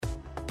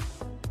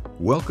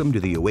Welcome to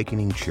the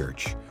Awakening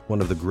Church,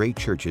 one of the great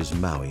churches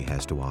Maui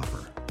has to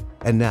offer.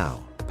 And now,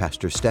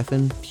 Pastor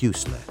Stefan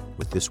Fusle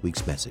with this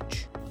week's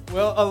message.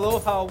 Well,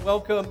 aloha,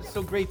 welcome.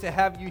 So great to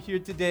have you here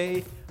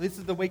today. This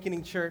is the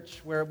Awakening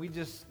Church, where we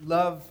just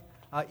love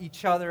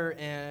each other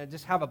and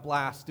just have a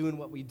blast doing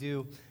what we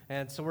do.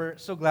 And so we're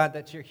so glad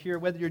that you're here,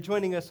 whether you're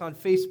joining us on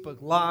Facebook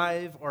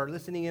Live or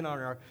listening in on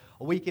our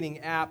Awakening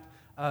app,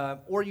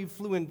 or you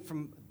flew in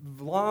from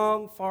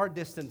long, far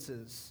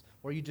distances,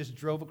 or you just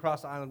drove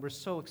across the island. We're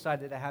so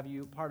excited to have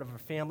you part of our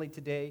family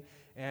today,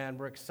 and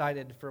we're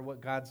excited for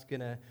what God's going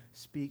to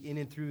speak in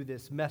and through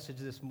this message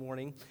this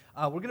morning.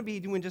 We're going to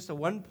be doing just a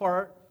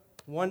one-time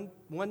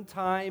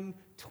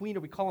tweener.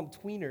 We call them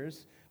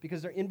tweeners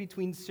because they're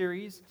in-between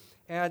series.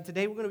 And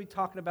today we're going to be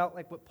talking about,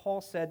 like what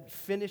Paul said,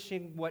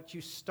 finishing what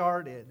you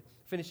started.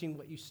 Finishing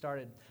what you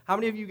started. How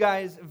many of you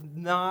guys have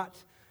not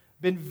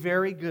been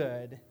very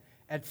good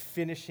at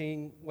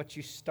finishing what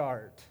you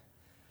start?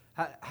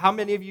 How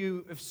many of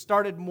you have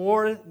started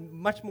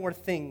much more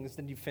things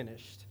than you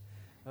finished?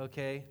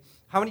 Okay.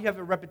 How many of you have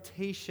a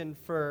reputation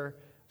for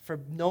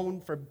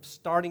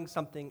starting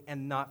something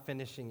and not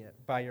finishing it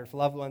by your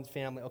loved ones,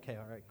 family? Okay,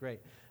 all right,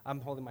 great.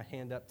 I'm holding my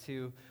hand up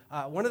too.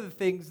 One of the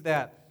things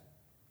that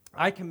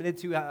I committed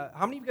to,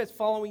 how many of you guys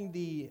following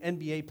the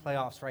NBA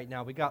playoffs right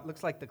now? We got,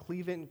 looks like the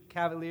Cleveland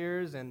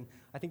Cavaliers, and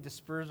I think the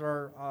Spurs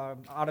are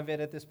out of it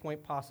at this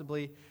point,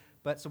 possibly.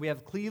 But so we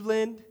have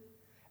Cleveland,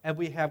 and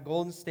we have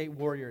Golden State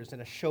Warriors in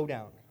a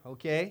showdown,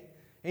 okay?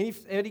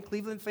 Any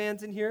Cleveland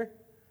fans in here?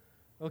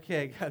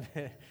 Okay,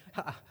 good.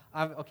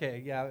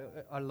 Okay, yeah,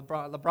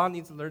 LeBron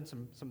needs to learn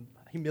some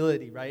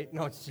humility, right?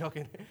 No, it's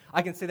joking.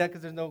 I can say that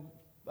because there's no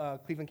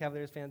Cleveland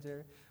Cavaliers fans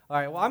here. All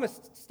right, well, I'm a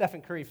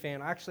Stephen Curry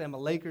fan. Actually, I'm a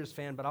Lakers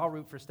fan, but I'll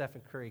root for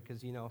Stephen Curry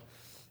because, you know,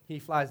 he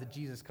flies the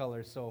Jesus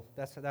colors, so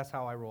that's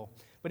how I roll.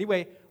 But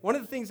anyway, one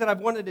of the things that I've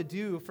wanted to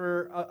do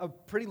for a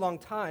pretty long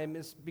time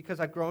is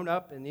because I've grown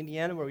up in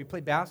Indiana where we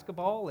played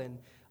basketball, and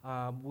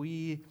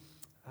we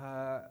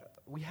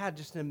had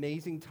just an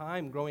amazing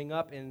time growing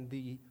up in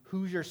the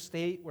Hoosier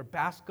State where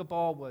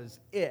basketball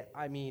was it.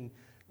 I mean,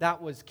 that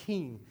was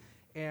king.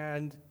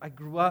 And I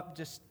grew up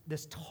just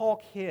this tall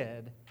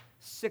kid,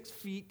 6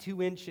 feet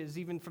 2 inches,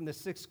 even from the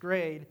 6th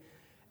grade.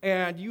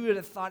 And you would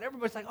have thought,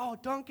 everybody's like, oh,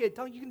 dunk it,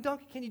 you can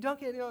dunk it, can you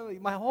dunk it? You know,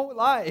 my whole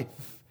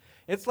life.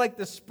 It's like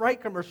the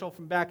Sprite commercial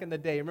from back in the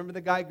day. Remember the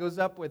guy goes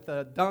up with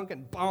a dunk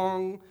and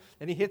bong,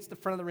 and he hits the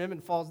front of the rim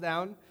and falls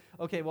down?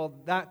 Okay, well,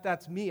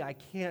 that's me. I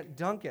can't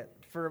dunk it.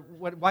 For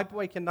what white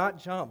boy cannot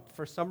jump.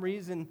 For some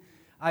reason,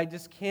 I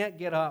just can't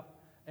get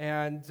up.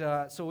 And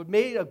so it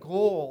made a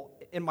goal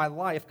in my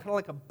life, kind of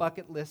like a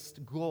bucket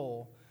list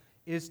goal,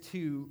 is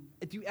to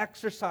do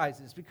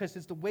exercises, because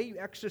it's the way you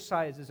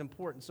exercise is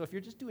important. So if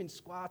you're just doing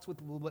squats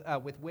with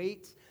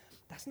weights,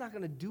 that's not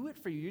going to do it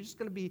for you. You're just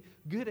going to be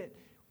good at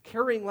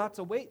carrying lots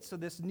of weights. So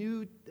this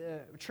new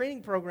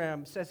training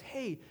program says,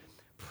 hey,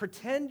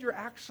 pretend you're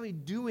actually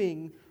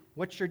doing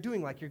what you're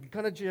doing, like you're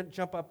going to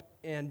jump up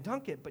and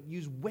dunk it, but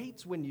use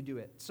weights when you do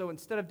it. So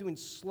instead of doing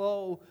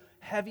slow,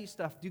 heavy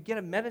stuff, you get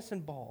a medicine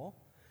ball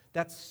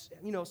that's,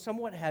 you know,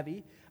 somewhat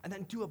heavy, and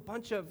then do a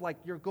bunch of, like,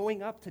 you're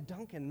going up to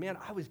dunk, and man,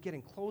 I was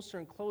getting closer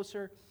and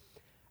closer,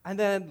 and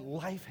then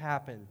life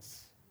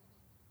happens.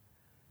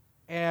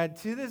 And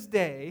to this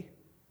day,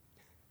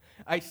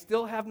 I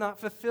still have not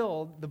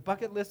fulfilled the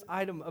bucket list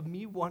item of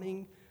me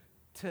wanting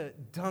to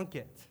dunk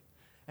it.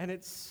 And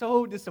it's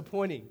so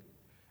disappointing.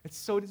 It's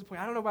so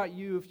disappointing. I don't know about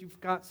you, if you've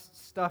got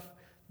stuff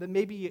that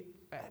maybe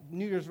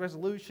New Year's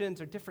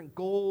resolutions or different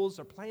goals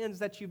or plans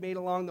that you made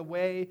along the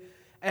way,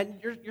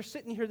 and you're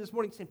sitting here this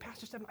morning saying,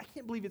 Pastor Stephen, I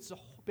can't believe it's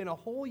been a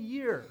whole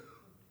year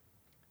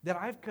that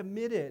I've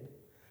committed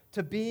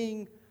to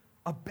being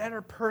a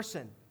better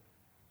person,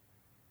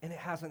 and it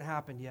hasn't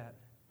happened yet.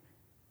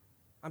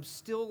 I'm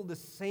still the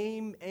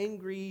same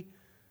angry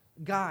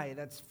guy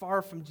that's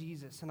far from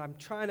Jesus, and I'm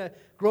trying to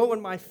grow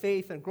in my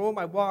faith and grow in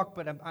my walk,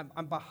 but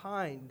I'm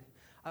behind.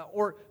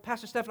 Or,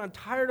 Pastor Stephen, I'm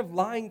tired of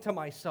lying to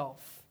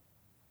myself,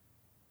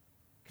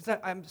 because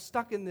I'm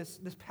stuck in this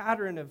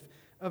pattern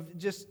of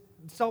just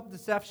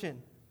self-deception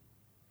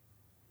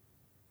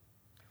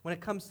when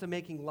it comes to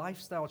making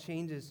lifestyle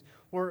changes.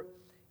 Or,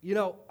 you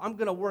know, I'm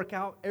going to work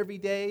out every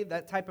day,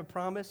 that type of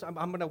promise. I'm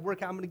going to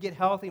work out, I'm going to get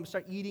healthy, I'm going to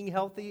start eating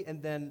healthy,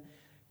 and then,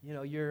 you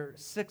know, you're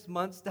 6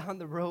 months down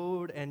the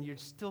road and you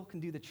still can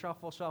do the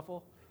truffle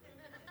shuffle,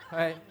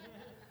 right?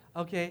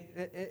 Okay,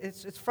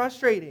 it's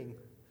frustrating.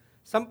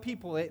 Some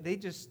people, they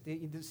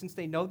since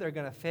they know they're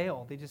going to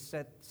fail, they just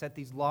set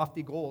these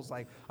lofty goals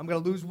like, I'm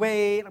going to lose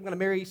weight, I'm going to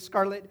marry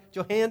Scarlett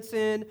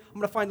Johansson, I'm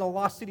going to find the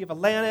lost city of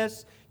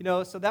Atlantis, you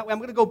know, so that way I'm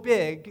going to go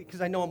big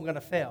because I know I'm going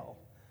to fail.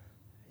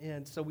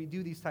 And so we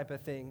do these type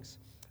of things.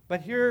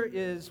 But here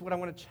is what I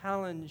want to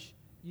challenge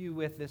you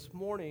with this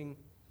morning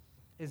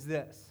is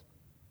this.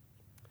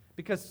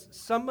 Because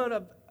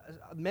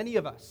many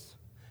of us,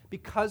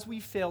 because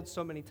we failed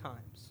so many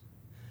times,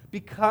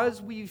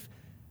 because we've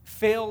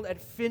failed at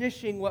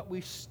finishing what we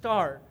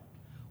start,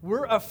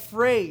 we're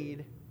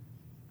afraid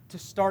to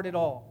start it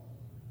all.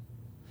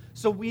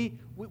 So we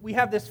we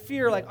have this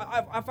fear, like,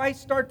 if I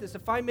start this,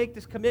 if I make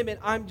this commitment,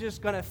 I'm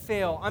just going to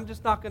fail. I'm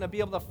just not going to be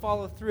able to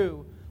follow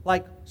through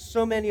like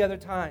so many other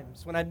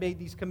times when I made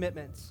these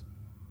commitments.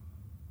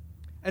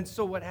 And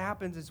so what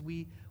happens is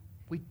we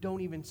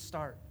don't even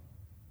start.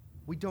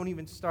 We don't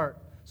even start.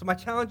 So my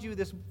challenge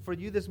for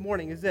you this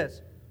morning is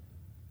this.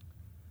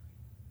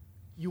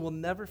 You will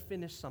never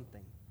finish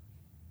something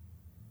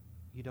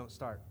you don't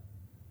start.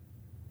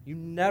 You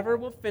never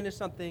will finish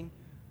something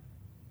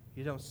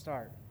you don't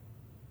start.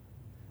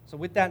 So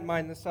with that in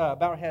mind, let's bow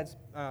our heads,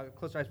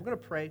 close our eyes. We're going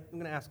to pray. I'm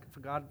going to ask for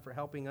God for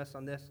helping us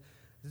on this.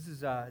 This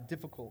is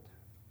difficult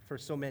for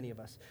so many of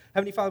us.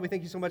 Heavenly Father, we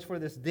thank you so much for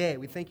this day.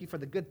 We thank you for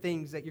the good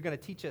things that you're going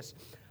to teach us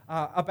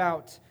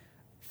about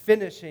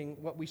finishing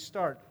what we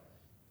start,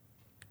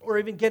 or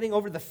even getting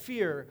over the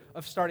fear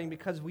of starting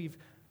because we've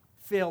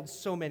failed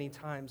so many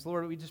times.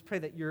 Lord, we just pray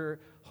that your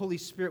Holy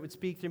Spirit would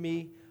speak through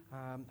me,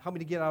 help me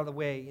to get out of the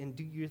way and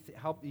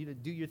help you to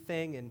do your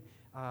thing,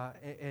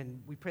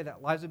 and we pray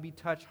that lives would be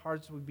touched,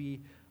 hearts would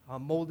be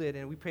molded,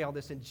 and we pray all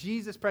this in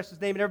Jesus'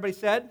 precious name. And everybody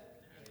said,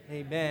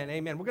 Amen.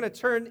 Amen. We're going to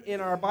turn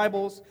in our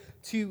Bibles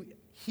to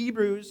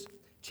Hebrews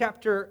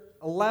chapter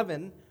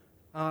 11.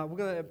 We're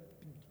going to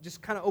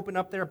just kind of open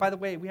up there. By the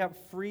way, we have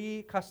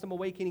free custom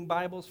awakening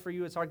Bibles for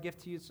you. It's our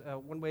gift to you. It's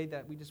one way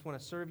that we just want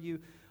to serve you.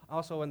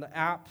 Also in the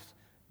apps,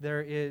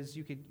 there is,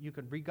 you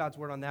could read God's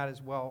word on that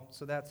as well.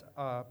 So that's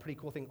a pretty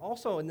cool thing.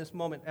 Also in this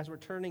moment, as we're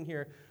turning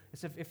here,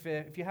 is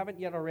if you haven't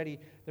yet already,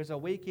 there's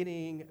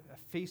Awakening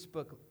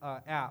Facebook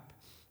app.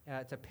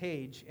 It's a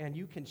page, and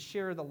you can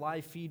share the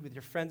live feed with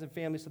your friends and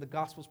family so the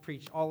gospel's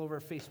preached all over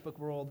Facebook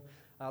world.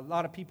 A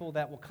lot of people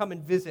that will come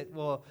and visit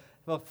will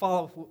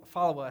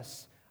follow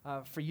us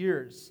for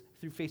years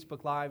through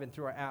Facebook Live and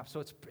through our app.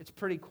 So it's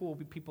pretty cool.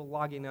 People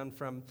logging on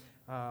from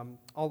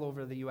all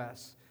over the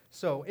U.S.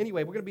 So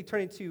anyway, we're going to be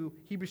turning to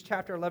Hebrews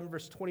chapter 11,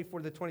 verse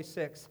 24 to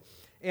 26.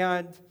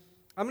 And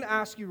I'm going to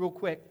ask you real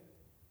quick,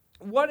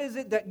 what is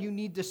it that you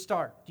need to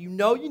start? Do you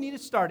know you need to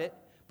start it,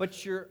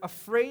 but you're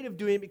afraid of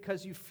doing it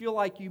because you feel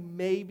like you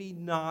maybe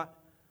not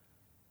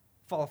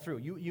follow through?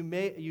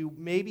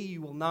 Maybe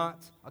you will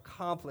not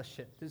accomplish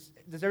it.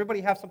 Does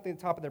everybody have something at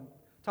the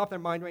top of their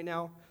mind right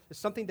now? There's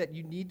something that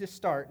you need to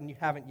start and you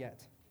haven't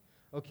yet.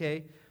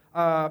 Okay?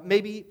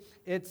 Maybe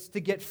it's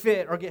to get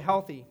fit or get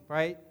healthy,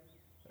 right?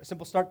 A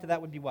simple start to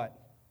that would be what?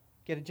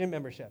 Get a gym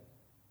membership,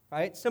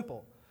 right?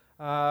 Simple.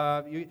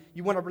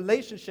 You want a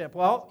relationship?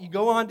 Well, you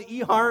go on to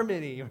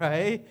eHarmony,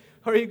 right?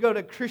 Or you go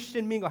to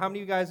Christian Mingle. How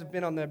many of you guys have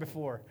been on there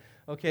before?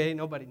 Okay,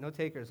 nobody, no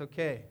takers.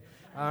 Okay,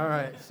 all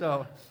right.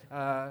 So,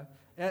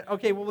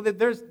 okay. Well,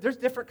 there's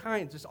different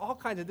kinds. There's all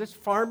kinds of. There's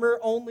farmers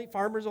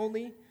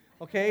only.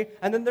 Okay,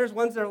 and then there's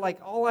ones that are like,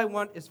 all I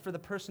want is for the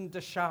person to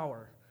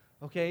shower.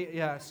 Okay,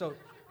 yeah. So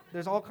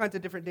there's all kinds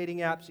of different dating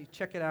apps. You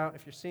check it out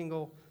if you're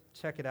single.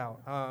 Check it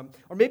out.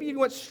 Or maybe you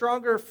want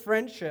stronger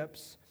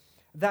friendships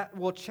that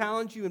will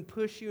challenge you and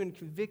push you and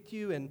convict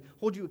you and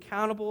hold you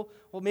accountable.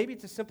 Well, maybe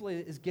it's as simple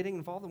as getting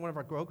involved in one of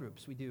our grow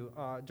groups we do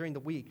during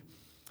the week.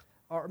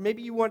 Or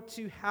maybe you want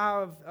to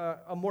have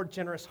a more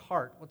generous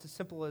heart. What's as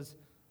simple as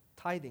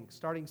tithing,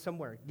 starting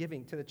somewhere,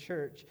 giving to the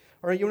church.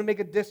 Or you want to make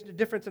a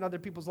difference in other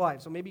people's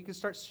lives. So maybe you can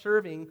start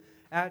serving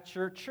at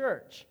your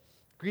church,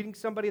 greeting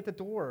somebody at the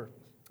door,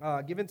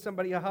 giving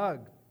somebody a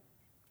hug,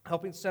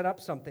 helping set up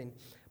something.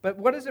 But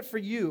what is it for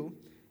you?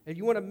 If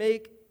you want to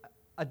make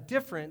a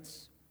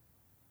difference,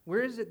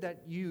 where is it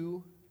that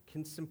you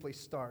can simply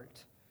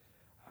start?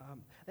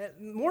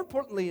 More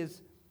importantly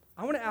is,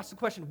 I want to ask the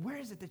question, where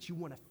is it that you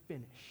want to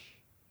finish?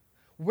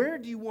 Where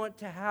do you want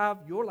to have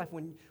your life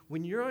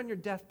when you're on your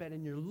deathbed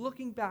and you're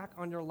looking back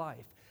on your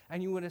life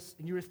and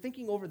you're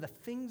thinking over the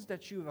things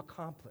that you have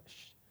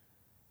accomplished?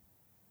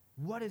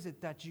 What is it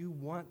that you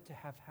want to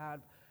have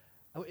had?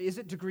 Is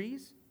it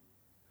degrees?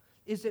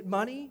 Is it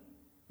money?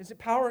 Is it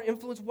power,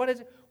 influence? What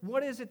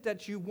is it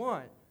that you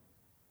want?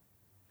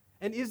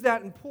 And is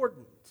that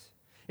important?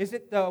 Is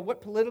it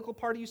what political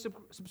party you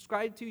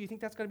subscribe to? You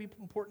think that's going to be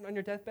important on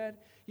your deathbed?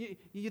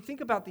 You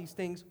think about these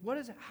things.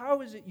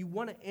 How is it you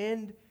want to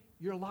end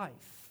your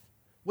life?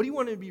 What do you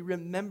want to be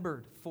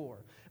remembered for?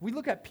 We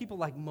look at people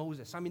like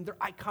Moses. I mean, they're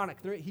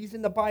iconic. He's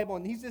in the Bible,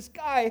 and he's this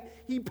guy.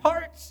 He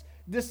parts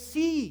the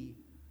sea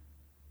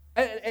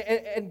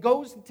and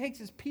goes and takes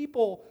his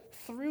people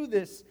through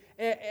this,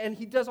 and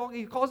he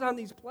calls on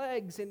these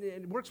plagues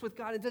and works with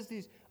God and does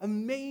these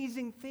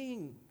amazing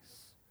things.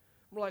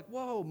 We're like,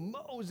 whoa,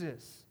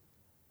 Moses.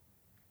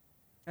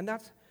 And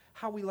that's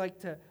how we like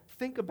to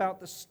think about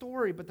the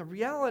story. But the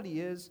reality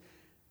is,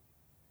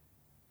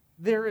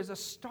 there is a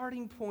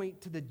starting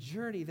point to the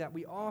journey that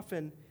we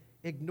often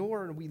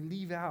ignore and we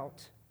leave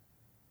out.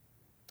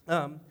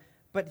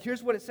 But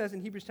here's what it says in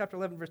Hebrews chapter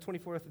 11, verse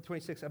 24 through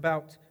 26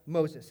 about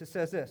Moses. It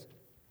says this: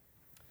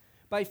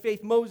 by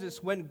faith,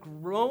 Moses, when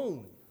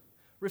grown,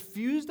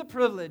 refused the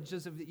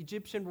privileges of the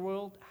Egyptian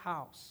royal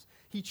house.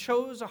 He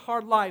chose a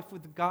hard life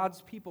with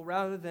God's people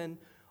rather than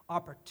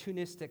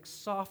opportunistic,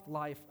 soft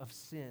life of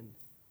sin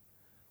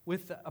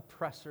with the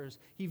oppressors.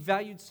 He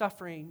valued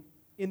suffering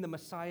in the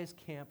Messiah's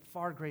camp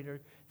far greater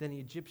than the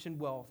Egyptian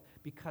wealth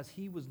because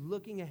he was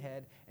looking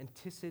ahead,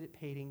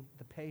 anticipating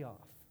the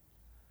payoff.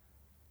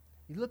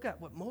 You look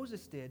at what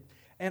Moses did,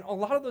 and a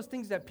lot of those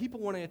things that people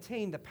want to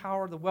attain, the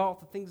power, the wealth,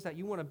 the things that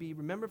you want to be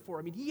remembered for,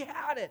 I mean, he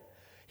had it.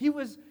 He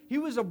was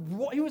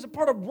a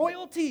part of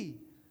royalty.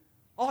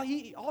 All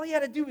he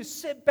had to do was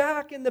sit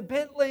back in the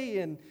Bentley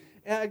and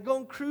go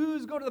and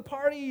cruise, go to the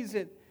parties,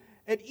 and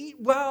eat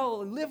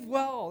well and live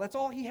well. That's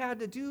all he had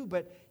to do,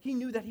 but he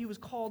knew that he was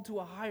called to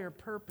a higher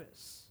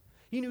purpose.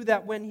 He knew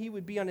that when he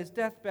would be on his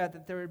deathbed,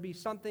 that there would be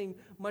something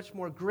much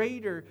more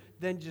greater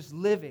than just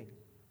living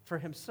for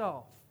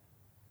himself.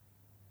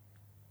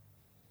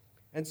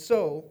 And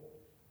so,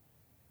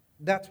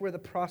 that's where the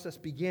process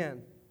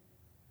began.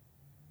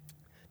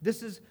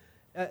 This is,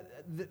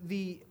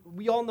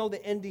 we all know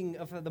the ending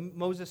of the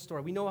Moses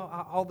story. We know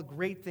all the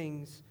great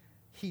things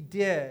he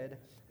did,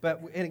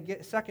 but in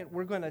a second,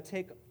 we're going to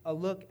take a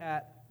look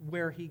at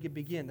where he could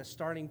begin, the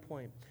starting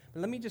point.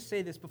 But let me just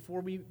say this before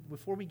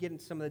we get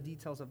into some of the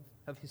details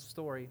of his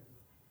story.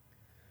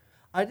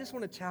 I just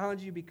want to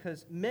challenge you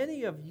because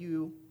many of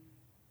you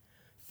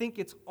think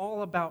it's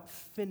all about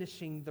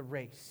finishing the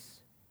race.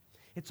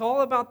 It's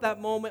all about that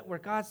moment where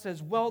God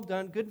says, well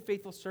done, good and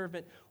faithful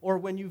servant, or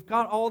when you've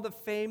got all the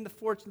fame, the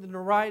fortune, the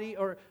notoriety,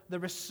 or the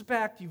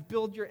respect, you've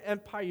built your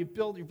empire,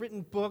 you've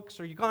written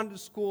books, or you've gone to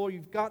school,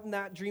 you've gotten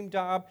that dream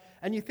job,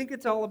 and you think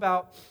it's all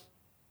about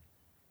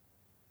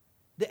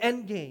the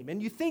end game,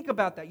 and you think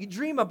about that, you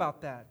dream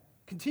about that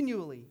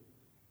continually.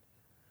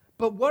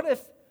 But what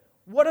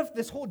if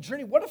this whole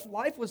journey, what if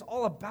life was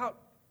all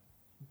about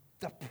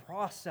the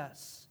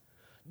process?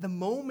 The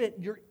moment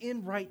you're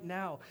in right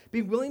now.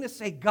 Be willing to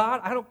say, God,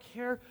 I don't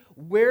care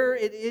where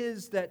it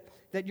is that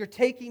you're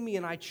taking me,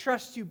 and I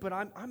trust you, but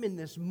I'm in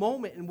this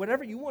moment, and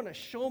whatever you want to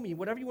show me,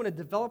 whatever you want to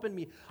develop in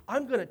me,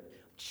 I'm going to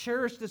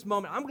cherish this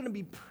moment. I'm going to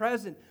be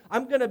present.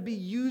 I'm going to be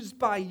used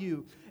by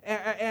you.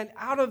 And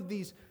out of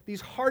these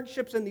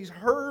hardships and these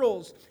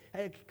hurdles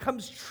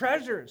comes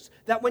treasures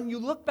that when you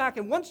look back,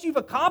 and once you've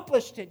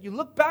accomplished it, you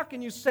look back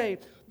and you say,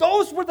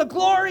 those were the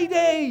glory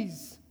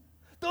days.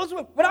 Those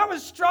were when I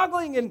was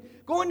struggling and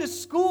going to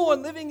school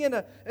and living in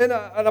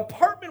an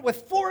apartment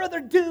with 4 other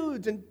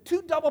dudes and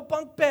 2 double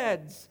bunk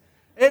beds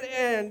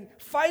and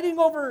fighting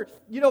over,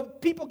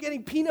 people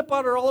getting peanut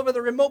butter all over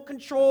the remote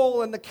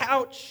control and the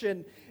couch.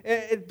 And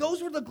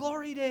those were the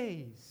glory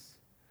days,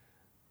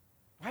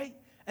 right?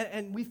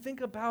 And we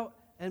think about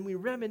and we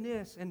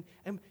reminisce. And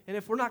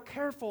if we're not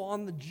careful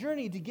on the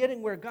journey to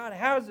getting where God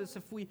has us,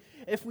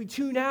 if we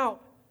tune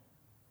out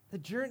the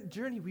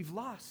journey, we've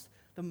lost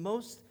the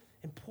most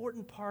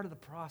important part of the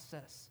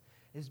process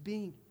is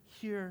being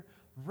here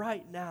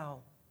right now.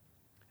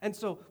 And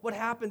so what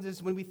happens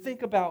is when we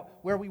think about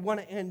where we want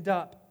to end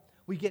up,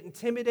 we get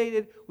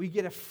intimidated, we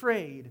get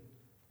afraid.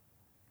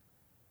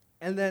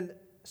 And then,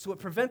 so it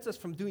prevents us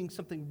from doing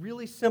something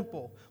really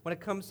simple when it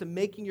comes to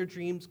making your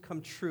dreams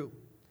come true,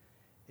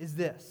 is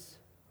this.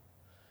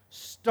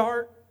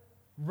 Start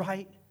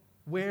right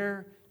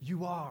where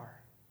you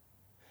are.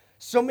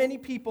 So many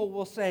people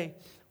will say,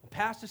 well,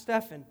 Pastor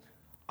Stephan,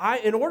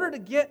 in order to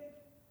get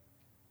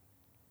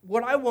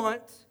what I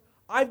want,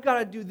 I've got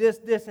to do this,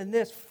 this, and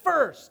this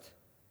first.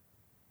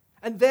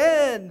 And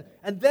then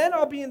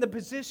I'll be in the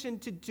position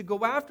to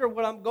go after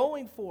what I'm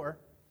going for.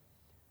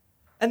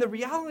 And the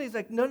reality is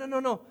like,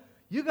 no.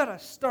 You got to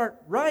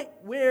start right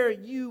where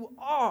you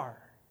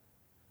are.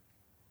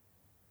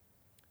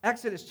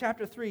 Exodus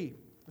chapter 3.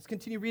 Let's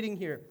continue reading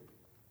here.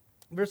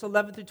 Verse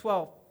 11 through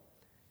 12.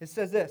 It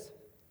says this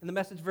in the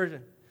Message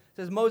version. It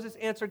says, Moses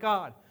answered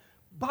God,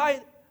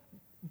 but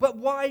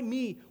why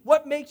me?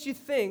 What makes you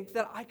think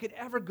that I could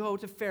ever go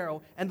to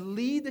Pharaoh and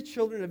lead the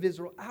children of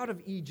Israel out of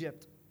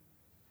Egypt?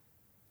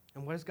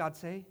 And what does God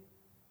say?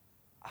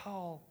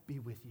 I'll be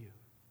with you.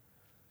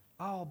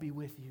 I'll be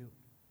with you.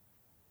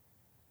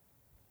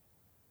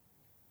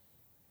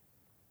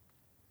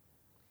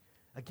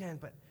 Again,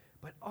 but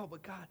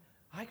God,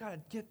 I got to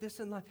get this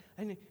in life.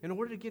 And in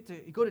order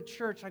to go to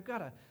church, I've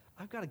got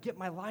to get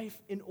my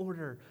life in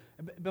order.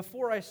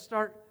 Before I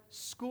start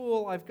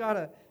school, I've got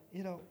to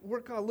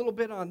work a little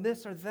bit on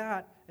this or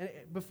that. And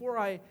before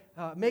I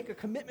make a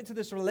commitment to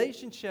this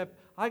relationship,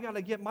 I got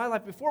to get my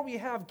life. Before we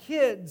have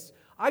kids,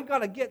 I've got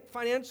to get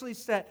financially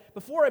set.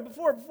 Before,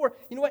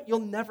 you know what? You'll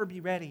never be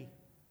ready.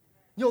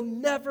 You'll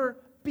never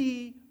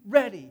be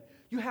ready.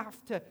 You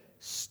have to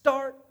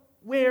start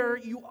where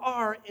you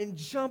are and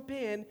jump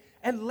in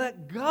and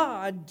let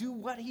God do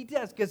what He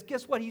does. Because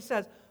guess what? He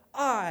says,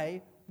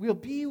 I will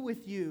be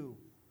with you.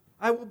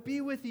 I will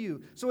be with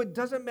you. So it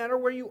doesn't matter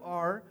where you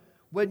are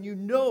when you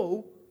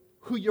know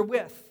who you're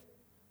with.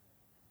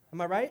 Am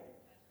I right?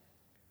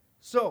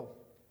 So,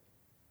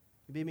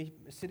 you may be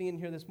sitting in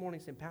here this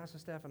morning saying, Pastor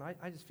Stephan,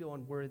 I just feel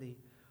unworthy.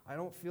 I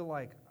don't feel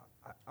like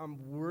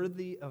I'm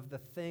worthy of the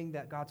thing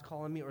that God's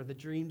calling me or the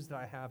dreams that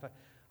I have.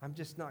 I'm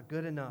just not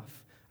good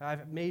enough.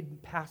 I've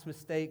made past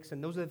mistakes,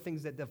 and those are the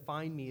things that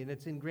define me, and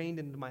it's ingrained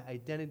into my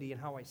identity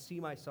and how I see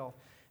myself.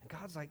 And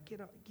God's like,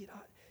 get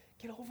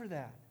over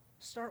that.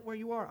 Start where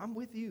you are. I'm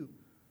with you.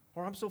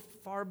 Or I'm so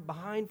far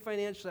behind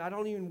financially, I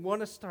don't even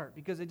want to start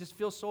because it just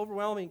feels so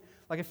overwhelming.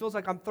 Like it feels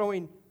like I'm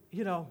throwing,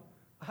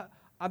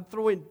 I'm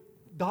throwing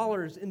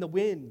dollars in the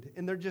wind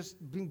and they're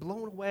just being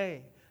blown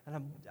away.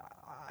 And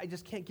I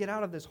just can't get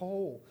out of this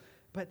hole.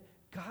 But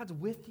God's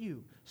with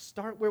you.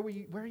 Start where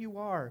you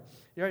are.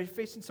 You're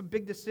facing some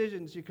big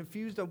decisions. You're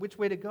confused on which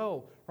way to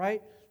go,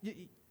 right?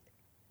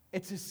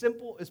 It's as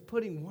simple as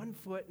putting one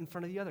foot in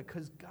front of the other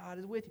because God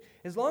is with you.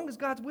 As long as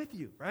God's with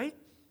you, right?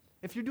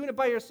 If you're doing it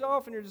by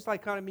yourself and you're just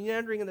like kind of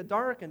meandering in the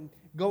dark and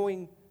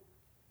going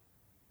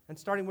and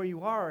starting where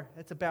you are,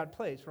 it's a bad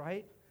place,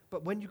 right?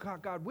 But when you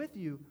got God with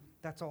you,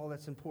 that's all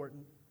that's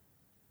important.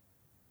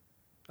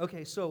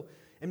 Okay, so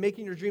in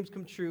making your dreams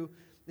come true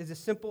is as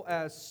simple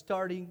as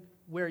starting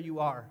where you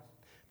are.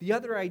 The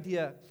other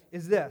idea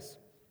is this,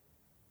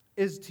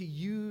 is to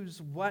use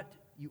what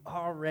you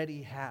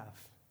already have.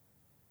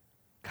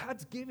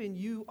 God's given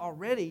you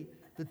already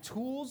the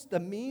tools, the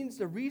means,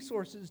 the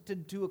resources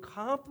to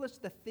accomplish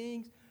the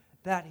things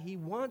that He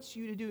wants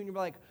you to do. And you're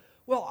like,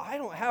 well, I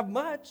don't have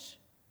much.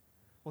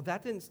 Well,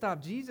 that didn't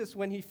stop Jesus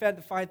when He fed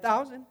the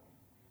 5,000,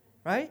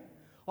 right?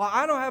 Well,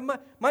 I don't have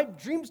much. My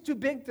dream's too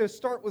big to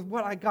start with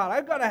what I got.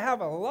 I've got to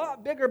have a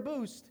lot bigger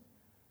boost.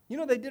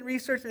 They did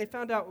research and they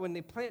found out when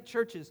they plant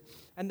churches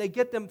and they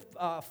get them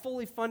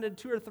fully funded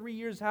 2 or 3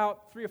 years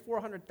out, $300,000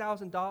 or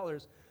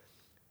 $400,000,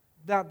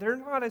 that they're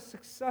not as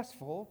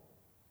successful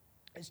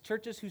as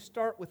churches who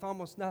start with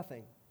almost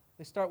nothing.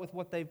 They start with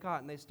what they've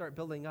got and they start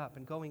building up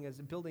and building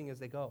as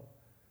they go.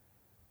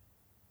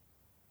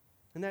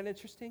 Isn't that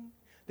interesting?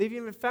 They've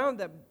even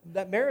found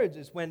that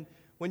marriages, when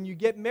you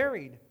get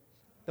married,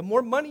 the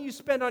more money you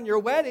spend on your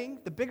wedding,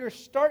 the bigger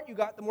start you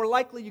got, the more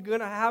likely you're going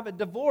to have a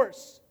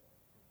divorce.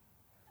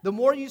 The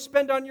more you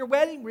spend on your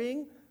wedding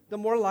ring, the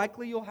more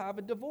likely you'll have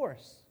a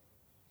divorce.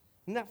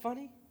 Isn't that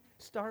funny?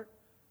 Start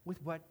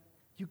with what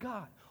you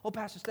got. Oh,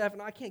 Pastor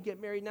Stephen, I can't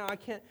get married now. I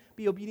can't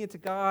be obedient to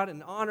God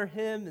and honor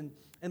Him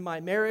and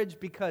my marriage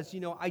because,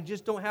 I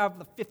just don't have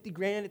the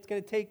 $50,000 it's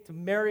going to take to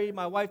marry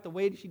my wife the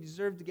way she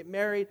deserves to get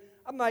married.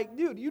 I'm like,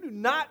 dude, you do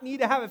not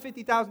need to have a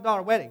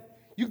 $50,000 wedding.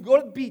 You can go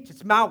to the beach.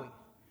 It's Maui,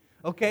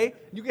 okay?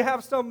 You can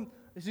have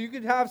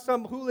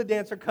some hula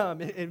dancer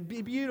come and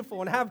be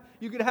beautiful, and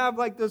you could have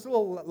like those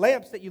little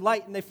lamps that you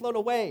light and they float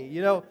away.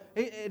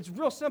 It's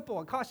real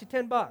simple. It costs you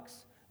 $10.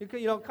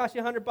 It costs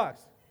you $100,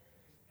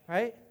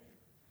 right?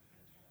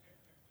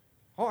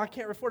 Oh, I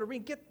can't afford a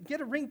ring. Get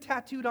a ring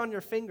tattooed on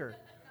your finger.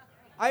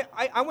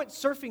 I went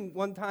surfing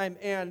one time,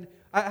 and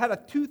I had a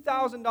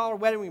 $2,000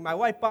 wedding ring. My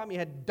wife bought me,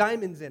 had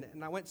diamonds in it,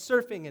 and I went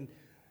surfing and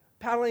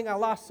paddling. I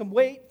lost some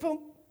weight. Boom,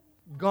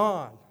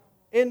 gone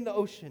in the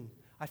ocean.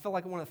 I felt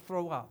like I want to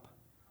throw up,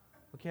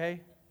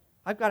 okay?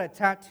 I've got a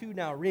tattoo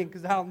now, ring,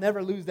 because I'll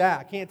never lose that.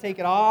 I can't take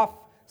it off.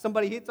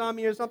 Somebody hits on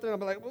me or something, I'll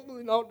be like,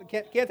 no,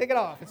 can't take it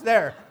off. It's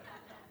there,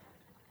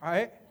 all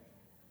right?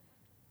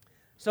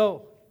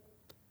 So,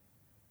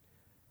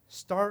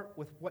 start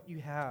with what you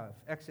have.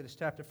 Exodus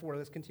chapter 4.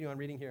 Let's continue on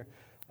reading here.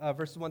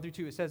 Verses 1 through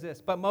 2. It says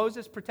this. But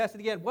Moses protested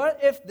again. What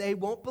if they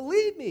won't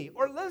believe me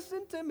or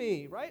listen to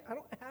me? Right? I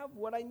don't have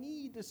what I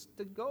need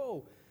to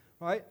go.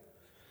 Right?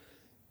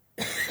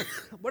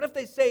 What if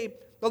they say,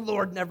 the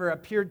Lord never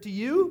appeared to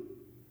you?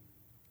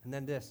 And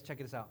then this. Check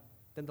this out.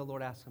 Then the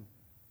Lord asked him,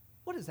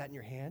 what is that in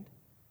your hand?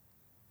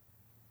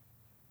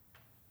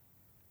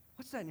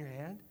 What's that in your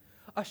hand?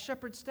 A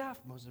shepherd's staff,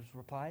 Moses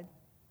replied.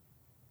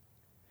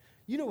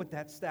 You know what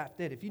that staff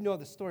did. If you know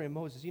the story of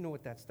Moses, you know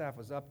what that staff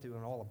was up to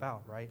and all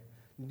about, right?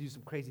 You do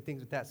some crazy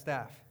things with that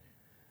staff.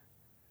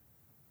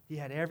 He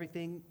had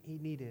everything he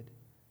needed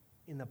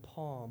in the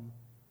palm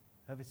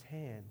of his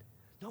hand.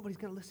 Nobody's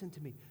going to listen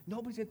to me.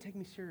 Nobody's going to take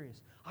me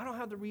serious. I don't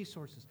have the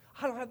resources.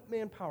 I don't have the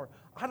manpower.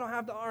 I don't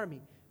have the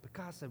army. But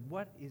God said,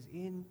 what is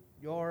in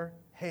your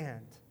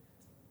hand?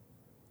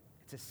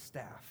 It's a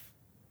staff.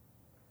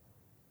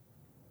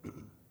 A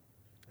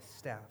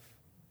staff.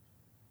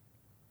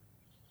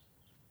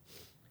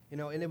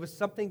 And it was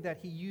something that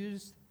he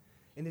used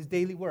in his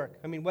daily work.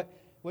 I mean,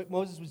 what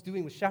Moses was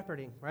doing was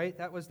shepherding, right?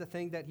 That was the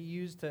thing that he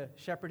used to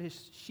shepherd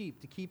his sheep,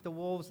 to keep the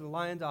wolves and the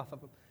lions off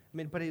of him.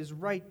 But he was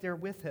right there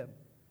with him,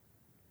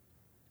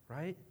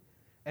 right?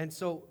 And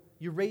so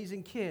you're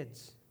raising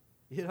kids,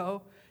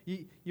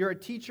 You're a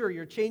teacher,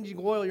 you're changing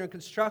oil, you're in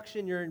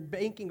construction, you're in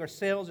banking or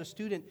sales or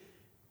student.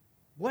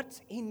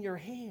 What's in your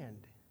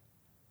hand?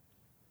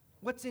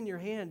 What's in your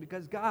hand?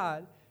 Because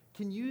God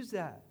can use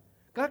that.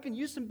 God can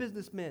use some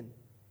businessmen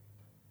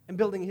in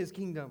building His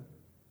kingdom,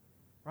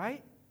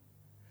 right?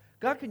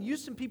 God can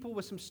use some people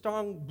with some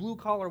strong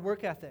blue-collar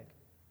work ethic.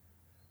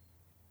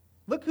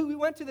 Look who He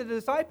went to, the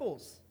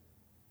disciples,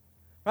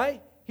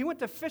 right? He went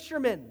to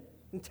fishermen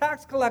and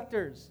tax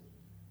collectors,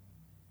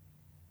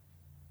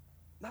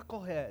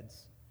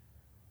 knuckleheads.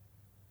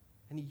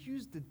 And He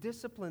used the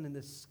discipline and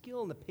the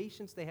skill and the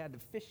patience they had to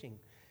fishing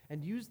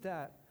and used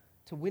that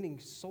to winning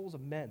souls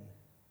of men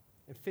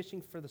and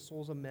fishing for the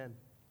souls of men.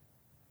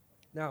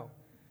 Now,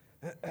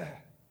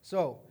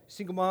 so,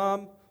 single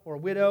mom or a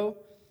widow,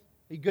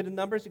 are you good in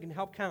numbers? You can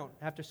help count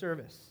after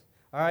service,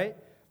 all right?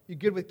 You're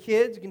good with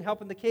kids, you can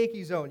help in the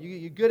cakey zone.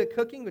 You're good at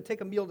cooking, but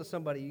take a meal to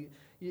somebody.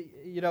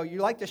 You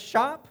like to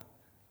shop,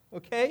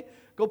 okay?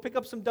 Go pick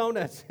up some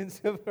donuts and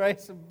some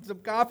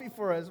coffee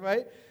for us,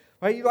 right?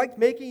 Right? You like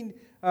making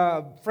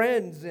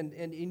friends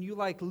and you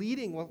like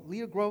leading. Well,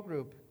 lead a grow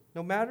group.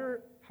 No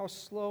matter how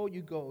slow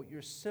you go,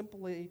 you're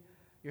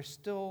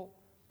still,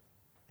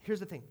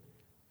 here's the thing.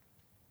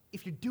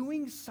 If you're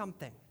doing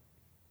something,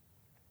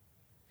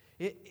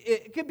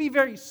 it could be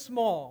very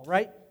small,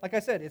 right? Like I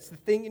said, it's the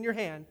thing in your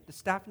hand, the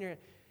staff in your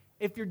hand.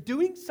 If you're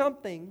doing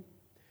something,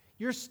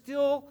 you're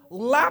still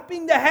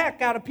lapping the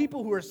heck out of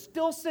people who are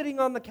still sitting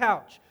on the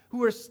couch,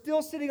 who are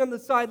still sitting on the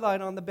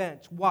sideline on the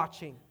bench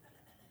watching.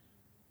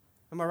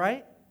 Am I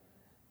right?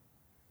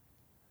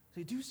 So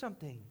you do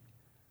something.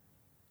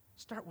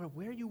 Start with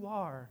where you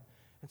are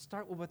and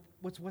start with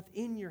what's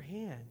within your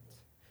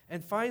hands.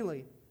 And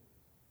finally,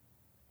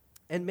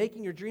 and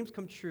making your dreams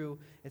come true,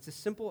 it's as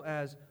simple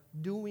as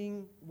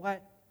doing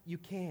what you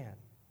can.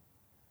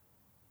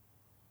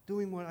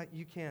 Doing what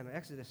you can.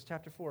 Exodus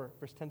chapter 4,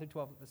 verse 10 through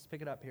 12. Let's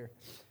pick it up here.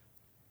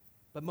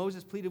 But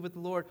Moses pleaded with the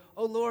Lord,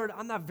 "Oh Lord,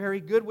 I'm not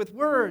very good with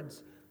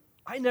words.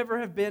 I never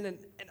have been, and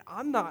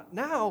I'm not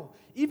now.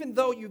 Even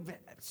though you've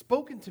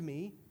spoken to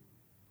me,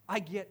 I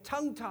get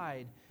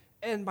tongue-tied,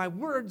 and my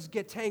words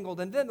get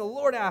tangled." And then the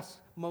Lord asked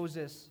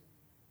Moses,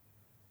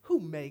 "Who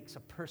makes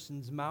a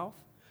person's mouth?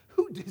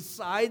 Who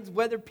decides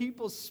whether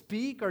people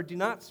speak or do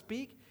not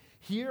speak,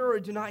 hear or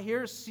do not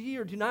hear, see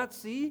or do not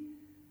see?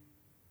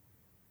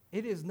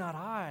 It is not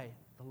I,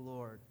 the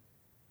Lord.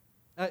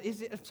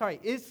 Is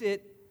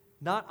it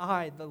not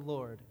I, the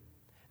Lord?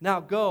 Now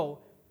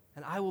go,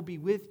 and I will be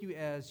with you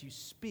as you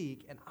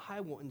speak, and I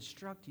will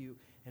instruct you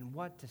in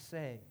what to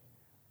say."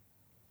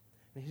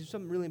 And here's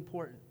something really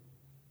important.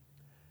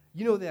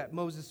 You know that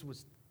Moses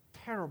was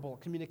terrible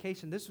at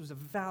communication. This was a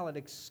valid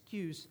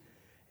excuse.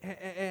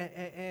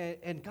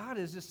 And God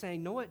is just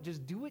saying, "Know what?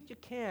 Just do what you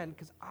can,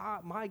 because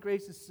my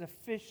grace is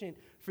sufficient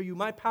for you.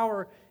 My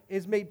power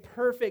is made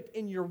perfect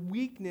in your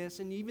weakness.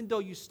 And even though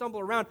you stumble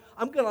around,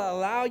 I'm going to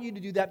allow you to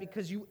do that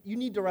because you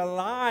need to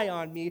rely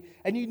on me.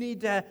 And you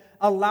need to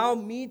allow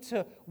me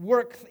to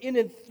work in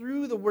and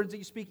through the words that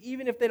you speak,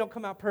 even if they don't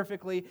come out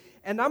perfectly.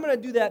 And I'm going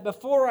to do that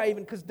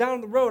because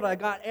down the road I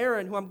got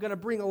Aaron, who I'm going to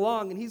bring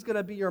along, and he's going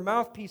to be your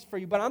mouthpiece for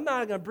you. But I'm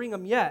not going to bring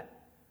him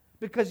yet,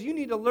 because you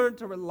need to learn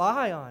to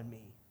rely on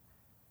me."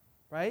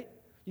 Right?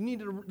 You need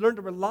to learn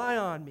to rely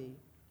on me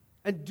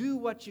and do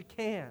what you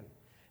can.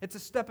 It's a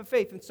step of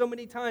faith. And so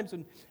many times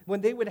when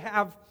they would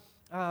have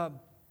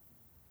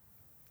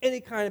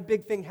any kind of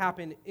big thing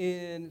happen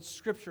in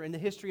Scripture, in the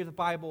history of the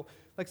Bible,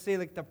 like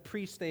the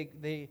priests,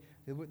 they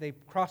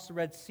crossed the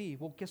Red Sea.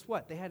 Well, guess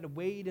what? They had to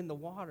wade in the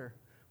water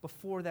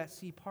before that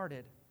sea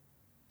parted.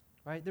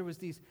 Right? There was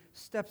these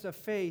steps of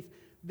faith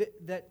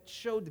that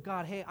showed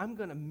God, "Hey, I'm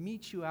going to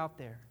meet you out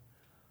there.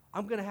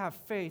 I'm going to have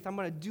faith. I'm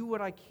going to do what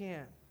I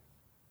can."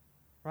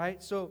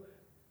 Right? So,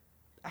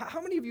 how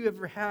many of you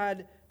ever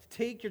had to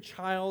take your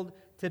child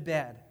to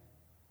bed?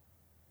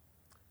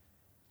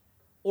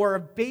 Or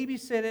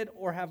babysit it,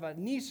 or have a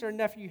niece or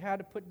nephew you had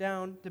to put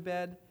down to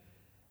bed,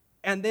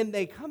 and then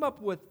they come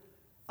up with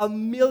a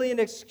million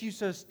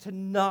excuses to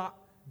not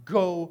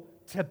go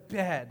to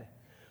bed?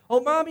 "Oh,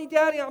 Mommy,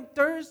 Daddy, I'm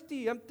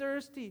thirsty.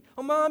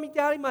 Oh, Mommy,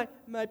 Daddy,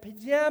 my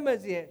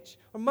pajamas itch.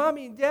 Or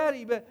Mommy and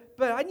Daddy, but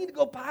I need to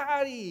go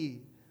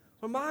potty.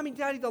 Or Mommy,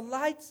 Daddy, the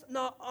light's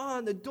not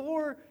on. The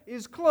door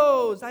is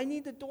closed. I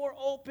need the door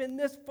open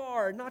this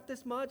far, not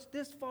this much,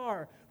 this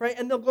far." Right?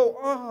 And they'll go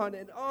on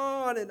and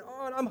on and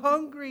on. "I'm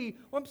hungry.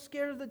 Oh, I'm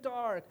scared of the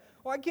dark.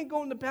 Oh, I can't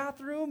go in the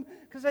bathroom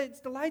because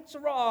the lights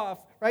are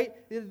off." Right?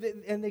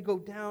 And they go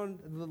down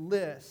the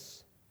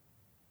list.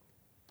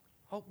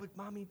 "Oh, but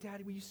Mommy,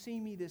 Daddy, will you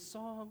sing me this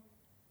song?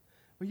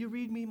 Will you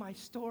read me my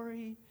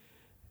story?"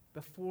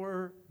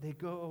 Before they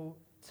go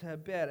to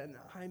bed. And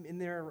I'm in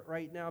there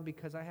right now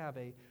because I have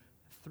a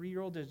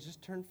 3-year-old that's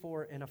just turned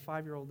 4 and a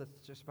 5-year-old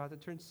that's just about to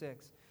turn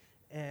 6.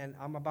 And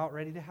I'm about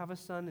ready to have a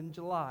son in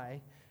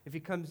July. If he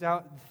comes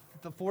out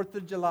the 4th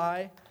of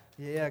July,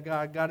 yeah,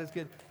 God is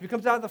good. If he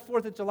comes out the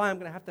 4th of July, I'm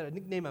going to have to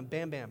nickname him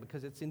Bam Bam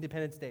because it's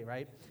Independence Day,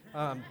 right?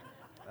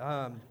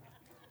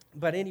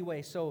 But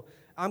anyway, so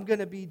I'm going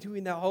to be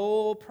doing that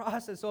whole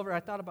process over.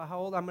 I thought about how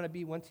old I'm going to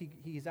be once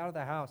he's out of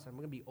the house. I'm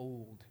going to be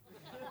old.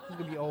 He's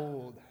going to be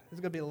old. There's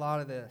going to be a lot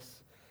of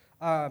this.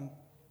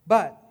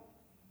 But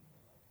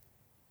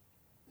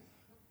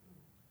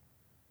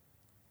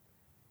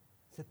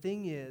the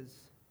thing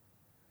is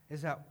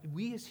that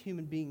we as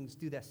human beings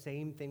do that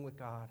same thing with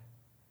God,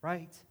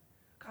 right?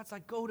 God's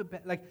like, "Go to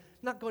bed." Like,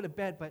 not go to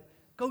bed, but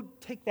go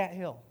take that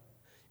hill.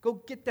 Go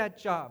get that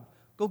job.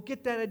 Go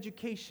get that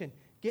education.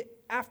 Get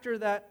after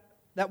that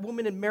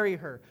woman and marry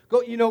her.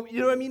 Go, you know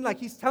what I mean? Like,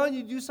 he's telling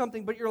you to do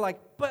something, but you're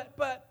like, but.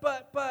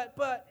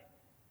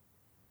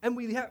 And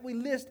we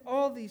list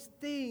all these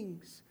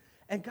things.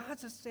 And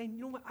God's just saying, "You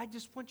know what? I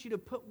just want you to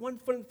put one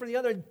foot in front of the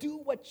other and do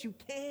what you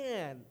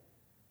can."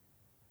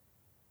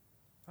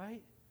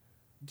 Right?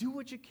 Do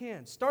what you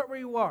can. Start where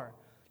you are.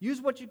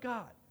 Use what you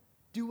got.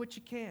 Do what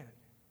you can.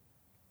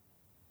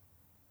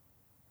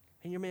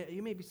 And you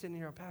may be sitting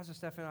here, Pastor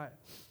Stephen,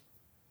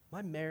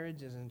 my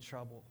marriage is in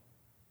trouble.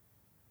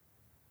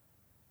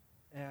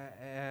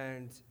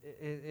 And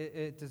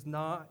it does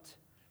not,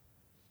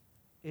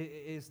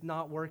 it's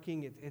not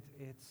working.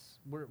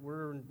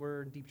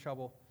 We're in deep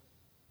trouble.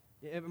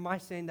 Am I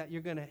saying that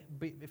you're going to,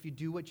 if you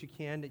do what you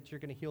can, that you're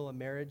going to heal a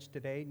marriage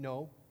today?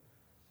 No.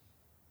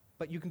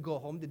 But you can go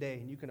home today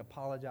and you can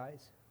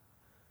apologize.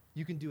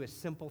 You can do a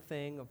simple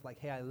thing of like,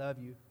 hey, I love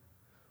you.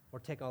 Or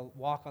take a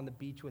walk on the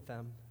beach with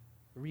them.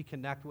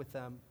 Reconnect with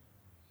them.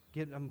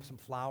 Give them some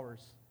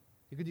flowers.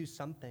 You could do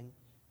something,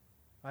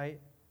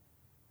 right?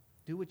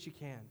 Do what you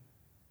can.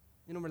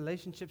 You know,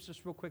 relationships,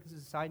 just real quick, as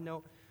a side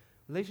note,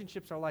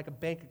 relationships are like a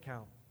bank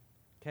account,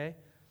 okay?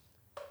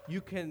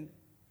 You can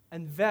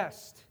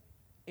invest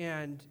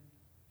and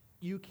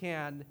you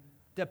can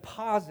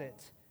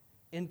deposit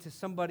into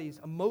somebody's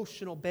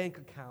emotional bank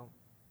account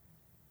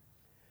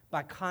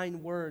by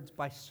kind words,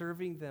 by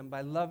serving them, by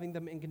loving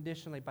them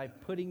unconditionally, by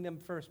putting them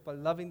first, by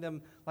loving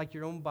them like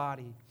your own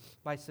body,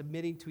 by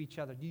submitting to each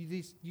other. You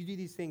do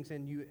these things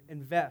and you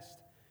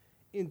invest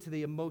into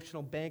the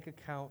emotional bank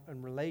account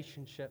and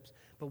relationships.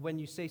 But when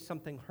you say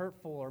something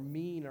hurtful or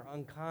mean or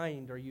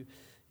unkind, or you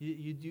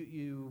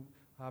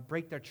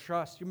break their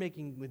trust, you're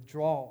making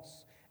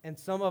withdrawals. And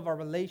some of our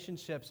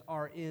relationships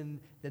are in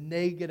the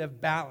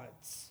negative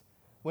balance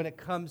when it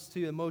comes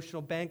to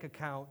emotional bank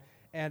account.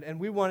 And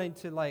we wanting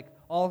to like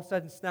all of a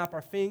sudden snap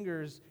our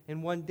fingers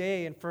in one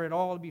day and for it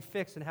all to be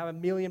fixed and have $1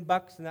 million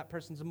in that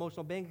person's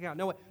emotional bank account.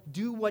 No,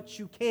 do what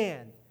you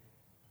can.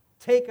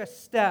 Take a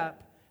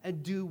step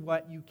and do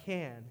what you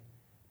can.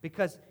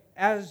 Because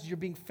as you're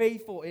being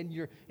faithful and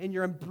you're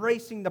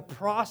embracing the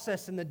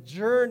process and the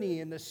journey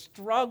and the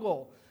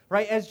struggle,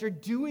 right? As you're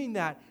doing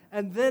that,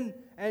 and then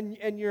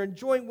and you're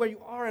enjoying where you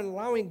are and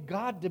allowing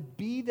God to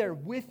be there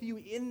with you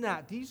in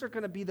that. These are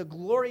going to be the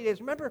glory days.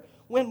 Remember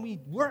when we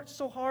worked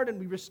so hard and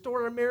we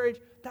restored our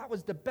marriage? That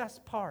was the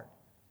best part.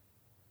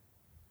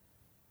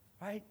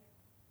 Right?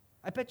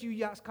 I bet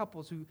you ask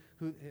couples who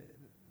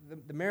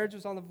the marriage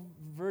was on the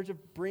verge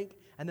of brink,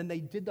 and then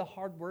they did the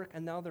hard work,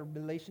 and now their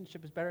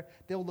relationship is better.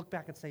 They'll look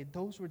back and say,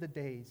 those were the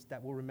days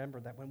that we'll remember,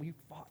 that when we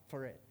fought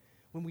for it,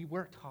 when we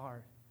worked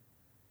hard,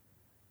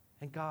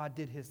 and God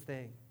did his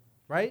thing.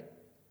 Right?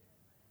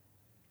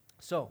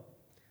 So,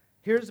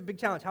 here's a big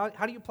challenge. How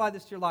do you apply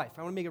this to your life?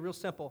 I want to make it real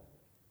simple.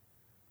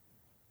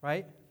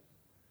 Right?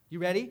 You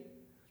ready?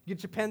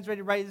 Get your pens ready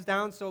to write this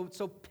down. So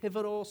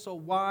pivotal, so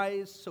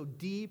wise, so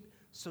deep,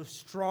 so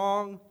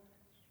strong.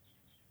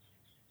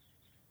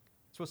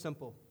 It's real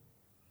simple.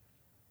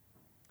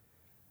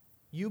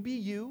 You be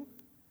you,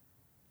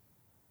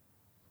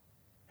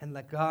 and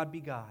let God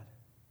be God.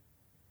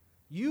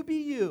 You be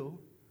you,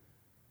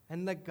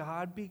 and let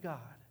God be God.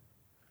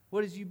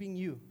 What is you being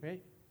you,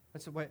 right?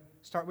 That's the way.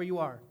 Start where you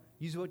are.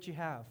 Use what you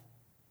have,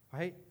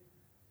 right?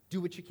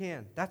 Do what you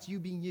can. That's you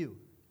being you.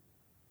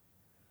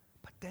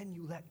 But then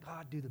you let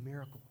God do the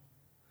miracle.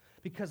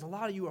 Because a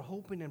lot of you are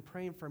hoping and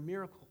praying for a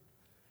miracle.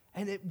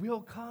 And it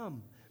will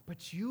come.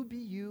 But you be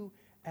you,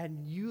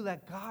 and you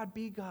let God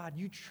be God.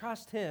 You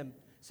trust him.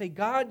 Say,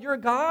 God, you're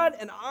God,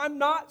 and I'm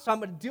not, so I'm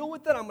going to deal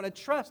with it. I'm going to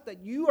trust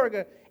that you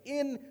are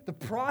in the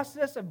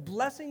process of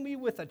blessing me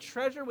with a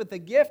treasure, with a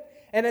gift,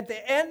 and at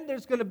the end,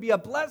 there's going to be a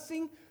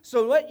blessing.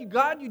 So let you,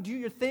 God, you do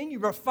your thing. You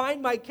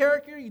refine my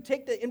character. You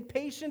take the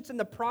impatience and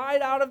the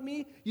pride out of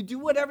me. You do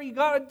whatever you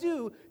got to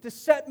do to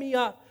set me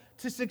up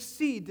to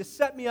succeed, to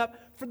set me up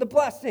for the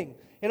blessing.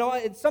 You know,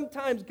 and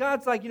sometimes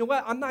God's like, you know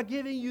what, I'm not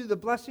giving you the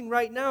blessing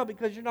right now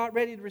because you're not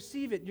ready to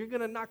receive it.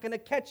 You're not going to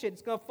catch it.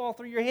 It's going to fall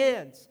through your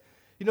hands.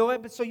 You know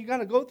what? But so you got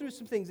to go through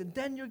some things, and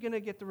then you're going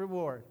to get the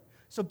reward.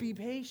 So be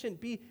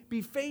patient.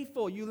 Be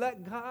faithful. You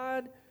let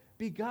God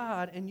be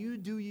God, and you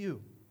do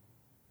you.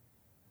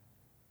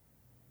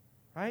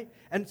 Right?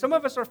 And some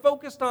of us are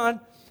focused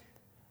on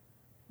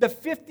the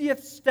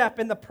 50th step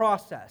in the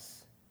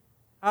process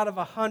out of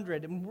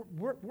 100, and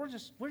we're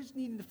just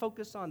needing to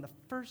focus on the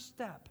first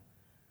step.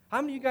 How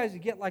many of you guys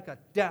get like a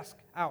desk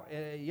out?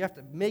 You have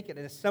to make it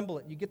and assemble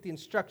it. You get the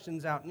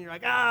instructions out, and you're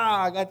like,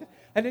 I got this.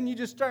 And then you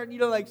just start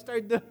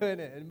doing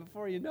it. And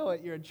before you know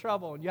it, you're in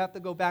trouble. And you have to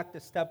go back to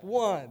step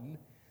 1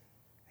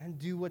 and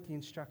do what the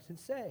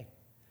instructions say.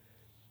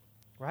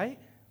 Right?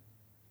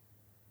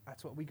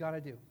 That's what we got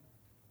to do.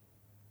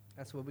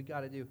 That's what we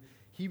got to do.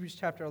 Hebrews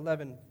chapter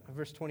 11,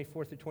 verse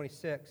 24 through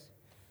 26.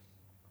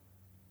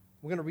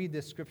 We're going to read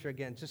this scripture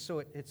again, just so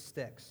it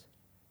sticks.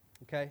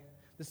 Okay?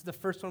 This is the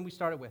first one we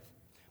started with.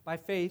 By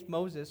faith,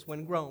 Moses,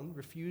 when grown,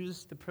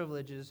 refused the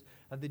privileges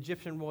of the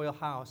Egyptian royal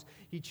house.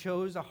 He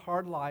chose a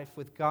hard life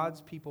with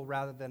God's people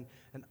rather than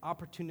an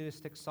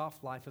opportunistic,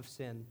 soft life of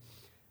sin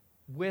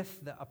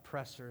with the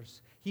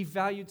oppressors. He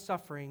valued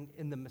suffering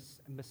in the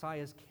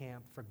Messiah's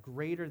camp for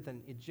greater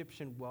than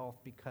Egyptian wealth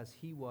because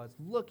he was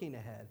looking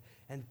ahead,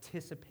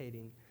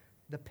 anticipating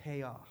the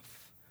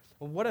payoff.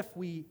 Well, what if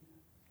we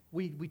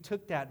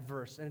took that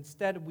verse and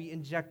instead we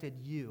injected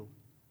you?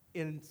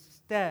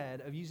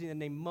 Instead of using the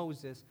name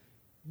Moses,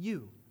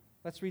 you.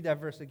 Let's read that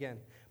verse again.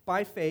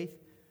 By faith,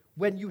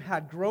 when you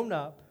had grown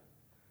up,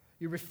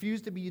 You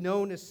refuse to be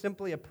known as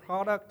simply a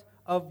product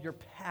of your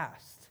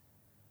past.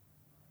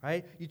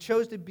 Right? You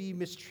chose to be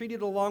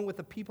mistreated along with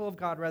the people of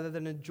God rather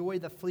than enjoy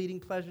the fleeting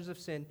pleasures of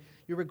sin.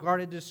 You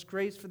regarded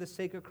disgrace for the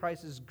sake of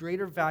Christ as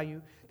greater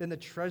value than the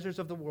treasures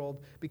of the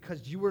world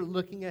because you were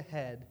looking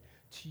ahead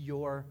to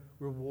your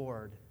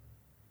reward.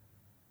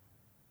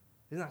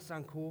 Doesn't that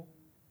sound cool?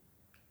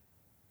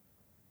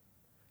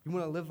 You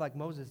want to live like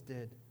Moses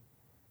did.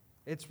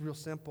 It's real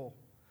simple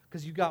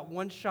because you got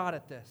one shot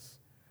at this.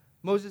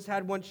 Moses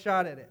had one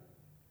shot at it.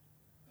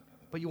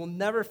 But you will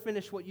never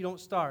finish what you don't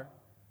start.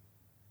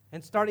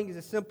 And starting is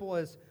as simple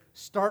as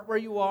start where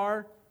you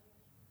are,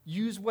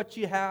 use what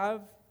you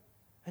have,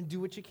 and do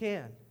what you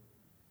can.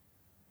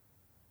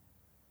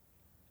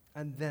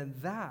 And then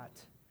that,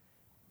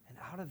 and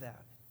out of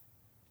that,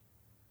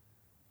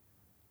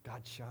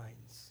 God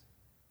shines.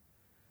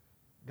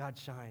 God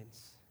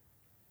shines.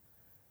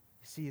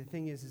 You see, the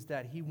thing is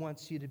that He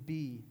wants you to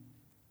be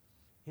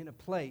in a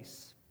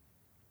place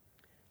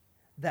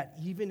that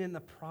even in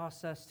the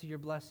process to your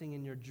blessing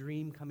and your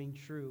dream coming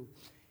true,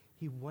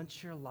 He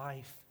wants your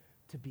life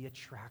to be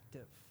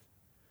attractive,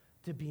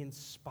 to be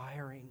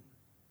inspiring.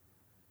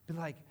 Be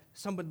like,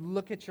 somebody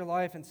look at your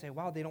life and say,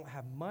 wow, they don't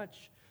have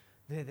much.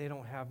 They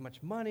don't have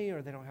much money,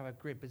 or they don't have a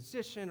great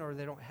position, or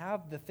they don't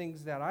have the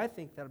things that I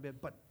think that'll be,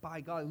 but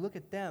by God, look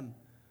at them.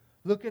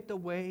 Look at the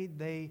way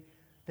they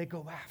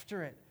go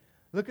after it.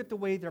 Look at the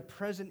way they're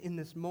present in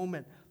this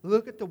moment.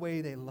 Look at the way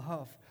they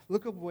love.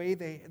 Look at the way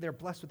they're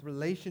blessed with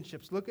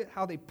relationships. Look at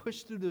how they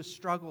push through those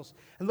struggles.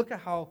 And look at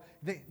how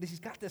He's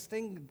got this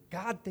thing,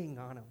 God thing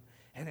on them.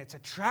 And it's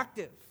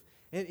attractive.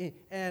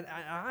 And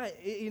I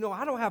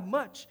don't have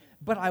much,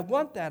 but I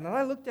want that. And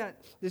I looked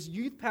at this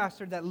youth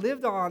pastor that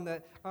lived on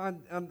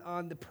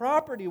the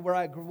property where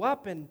I grew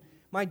up, and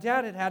my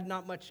dad had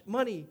not much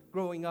money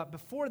growing up.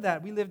 Before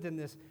that, we lived in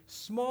this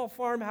small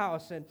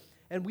farmhouse,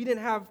 and we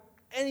didn't have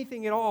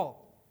anything at all.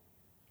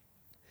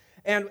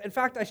 And in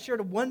fact, I shared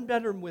a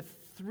one-bedroom with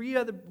three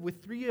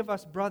of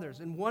us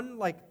brothers, and one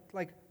like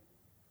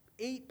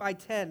 8 by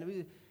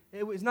 10.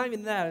 It was not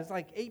even that. It was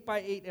like 8 by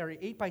 8 area,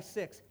 8 by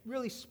 6,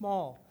 really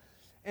small.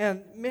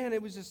 And man,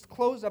 it was just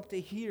closed up to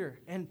here.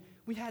 And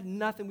we had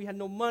nothing. We had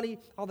no money.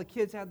 All the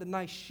kids had the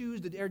nice shoes,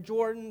 the Air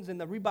Jordans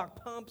and the Reebok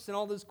pumps and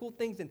all those cool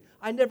things. And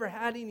I never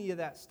had any of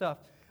that stuff.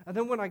 And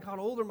then when I got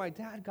older, my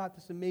dad got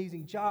this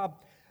amazing job.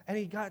 And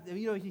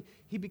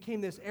he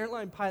became this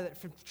airline pilot,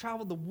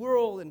 traveled the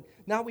world. And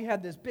now we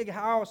had this big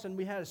house and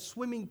we had a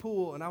swimming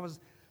pool. And I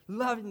was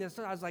loving this.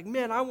 And I was like,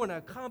 man, I want to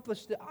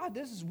accomplish this.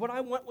 This is what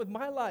I want with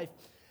my life.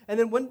 And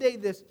then one day,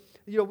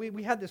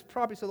 we had this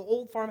property. So the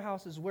old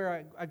farmhouse is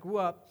where I grew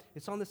up.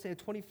 It's on this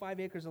 25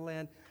 acres of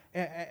land.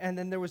 And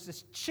then there was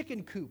this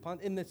chicken coop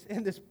in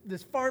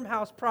this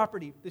farmhouse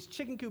property, this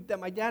chicken coop that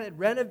my dad had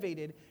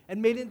renovated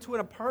and made into an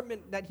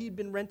apartment that he'd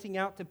been renting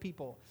out to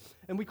people.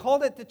 And we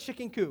called it the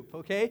chicken coop,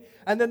 okay?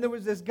 And then there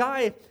was this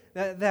guy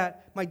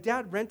that my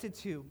dad rented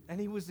to, and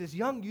he was this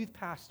young youth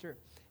pastor,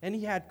 and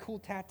he had cool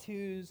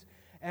tattoos.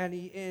 And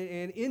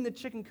in the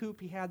chicken coop,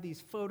 he had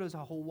these photos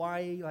of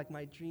Hawaii, like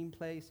my dream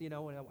place, and I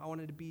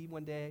wanted to be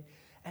one day.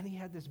 And he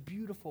had this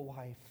beautiful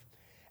wife,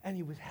 and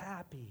he was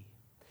happy.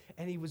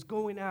 And he was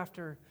going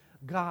after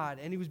God,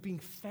 and he was being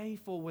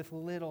faithful with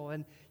little.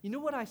 And you know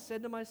what I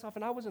said to myself?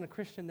 And I wasn't a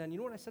Christian then. You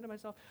know what I said to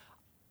myself?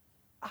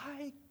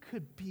 I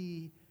could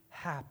be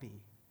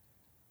happy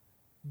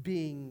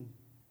being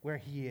where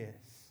he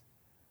is.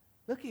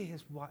 Look at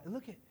his wife.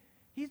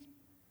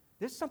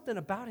 There's something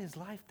about his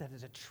life that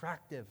is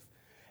attractive.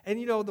 And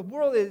the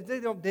world is,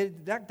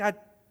 that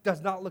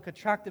does not look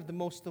attractive to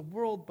most of the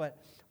world, but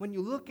when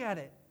you look at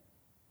it,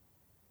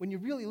 when you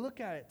really look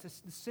at it,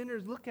 the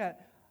sinners look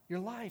at your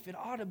life, it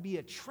ought to be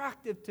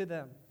attractive to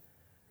them,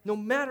 no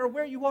matter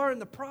where you are in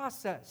the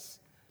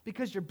process,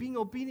 because you're being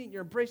obedient,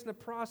 you're embracing the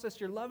process,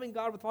 you're loving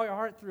God with all your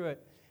heart through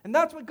it. And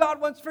that's what God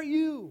wants for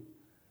you,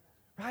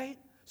 right?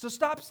 So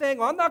stop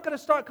saying, I'm not going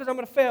to start because I'm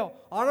going to fail.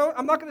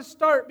 I'm not going to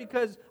start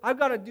because I've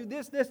got to do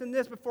this, this, and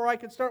this before I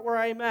can start where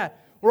I am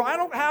at. Or I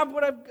don't have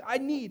what I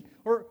need.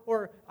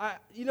 Or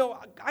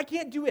I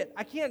can't do it.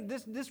 I can't.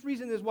 This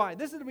reason is why.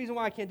 This is the reason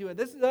why I can't do it.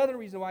 This is the other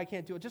reason why I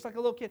can't do it. Just like a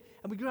little kid.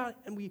 And we go out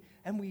and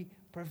we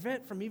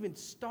prevent from even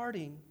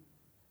starting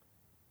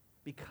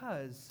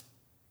because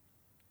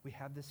we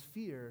have this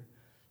fear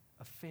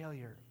of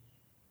failure,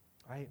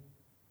 right?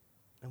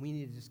 And we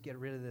need to just get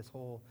rid of this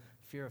whole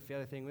fear of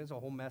failure thing. There's a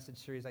whole message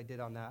series I did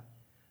on that,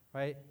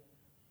 right?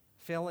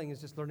 Failing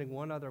is just learning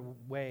one other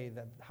way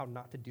how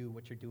not to do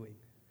what you're doing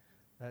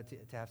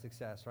to have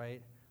success,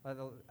 right?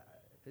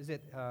 Is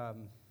it,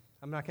 I'm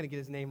not going to get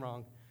his name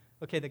wrong.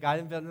 Okay, the guy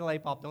that invented the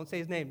light bulb, don't say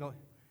his name. No,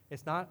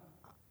 it's not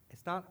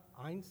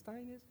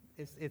Einstein,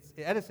 is it? It's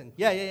Edison.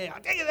 Yeah.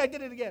 Dang it, I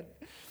did it again.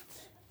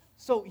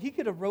 So he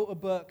could have wrote a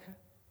book.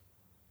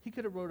 He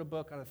could have wrote a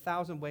book on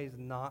 1,000 ways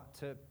not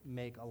to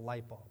make a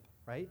light bulb,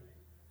 right?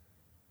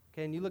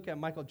 Okay, and you look at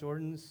Michael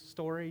Jordan's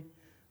story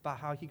about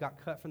how he got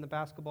cut from the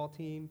basketball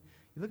team.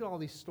 You look at all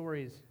these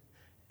stories,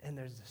 and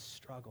there's this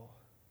struggle.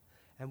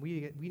 And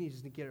we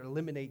need to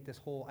eliminate this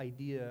whole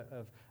idea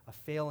of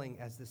failing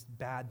as this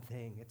bad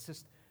thing. It's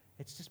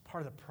just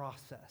part of the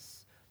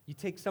process. You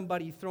take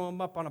somebody, you throw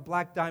them up on a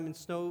black diamond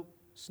snow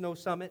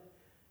summit,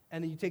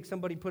 and then you take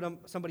somebody, put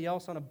somebody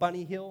else on a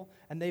bunny hill,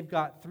 and they've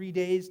got 3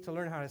 days to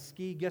learn how to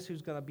ski. Guess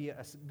who's going to be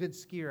a good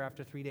skier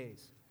after 3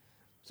 days?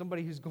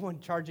 Somebody who's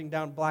charging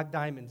down black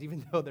diamonds,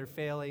 even though they're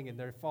failing and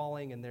they're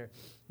falling and they're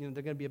going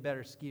to be a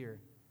better skier.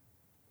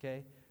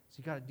 Okay? So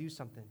you got to do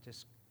something.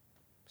 Just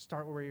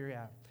start where you're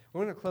at.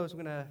 We're going to close.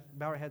 We're going to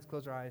bow our heads,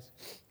 close our eyes,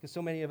 because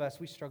so many of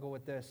us, we struggle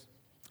with this.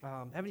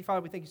 Heavenly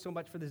Father, we thank you so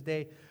much for this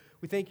day.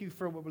 We thank you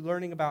for what we're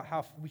learning about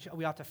how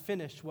we ought to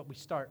finish what we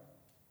start.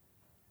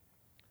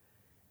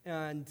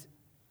 And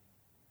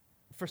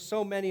for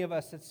so many of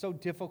us, it's so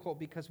difficult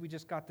because we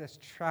just got this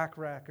track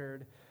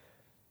record,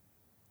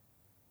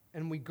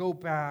 and we go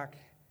back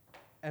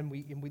and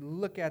we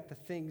look at the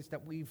things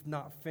that we've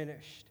not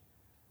finished,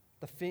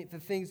 the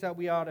things that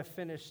we ought to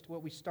finish,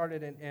 what we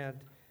started, and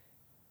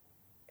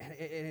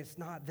it's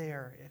not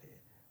there,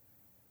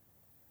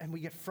 and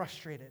we get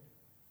frustrated.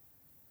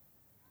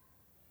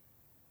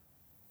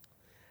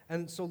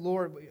 And so,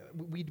 Lord,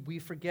 we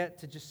forget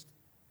to just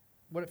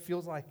what it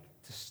feels like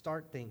to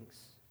start things.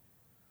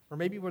 Or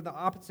maybe we're the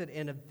opposite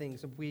end of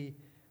things. We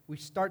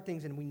start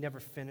things and we never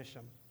finish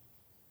them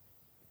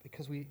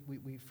because we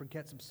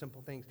forget some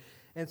simple things.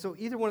 And so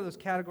either one of those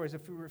categories,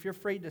 if you're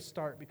afraid to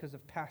start because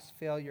of past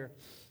failure,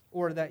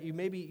 or that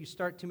you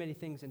start too many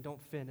things and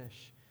don't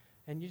finish,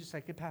 and you just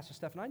like, hey, Pastor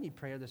Stephen, I need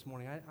prayer this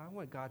morning. I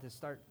want God to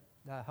start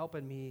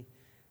helping me,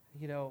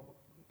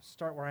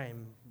 start where I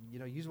am,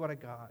 use what I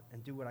got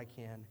and do what I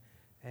can,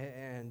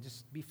 and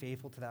just be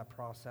faithful to that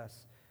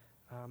process.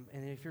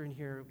 And if you're in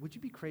here, would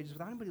you be courageous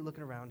without anybody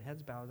looking around,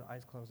 heads bowed,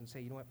 eyes closed, and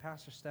say, you know what,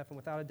 Pastor Stephen,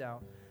 without a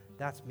doubt,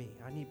 that's me.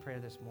 I need prayer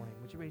this morning.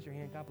 Would you raise your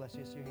hand? God bless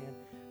you. I see your hand.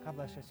 God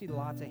bless you. I see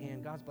lots of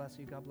hands. God bless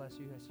you. God bless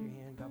you. I see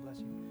your hand. God bless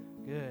you.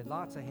 Good.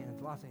 Lots of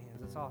hands. Lots of hands.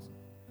 That's awesome.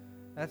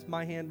 That's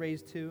my hand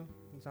raised too,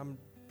 because I'm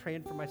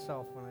praying for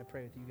myself when I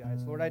pray with you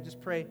guys. Lord, I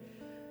just pray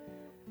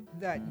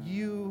that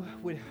you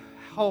would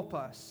help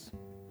us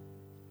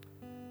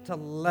to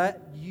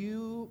let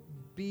you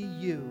be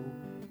you.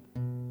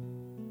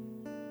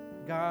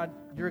 God,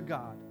 you're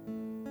God.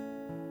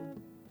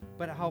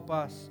 But help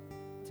us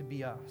to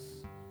be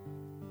us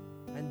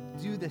and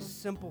do the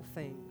simple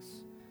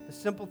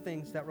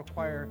things that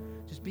require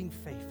just being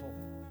faithful.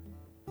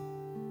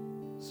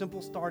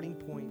 Simple starting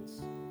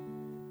points,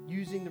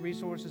 using the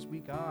resources we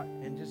got,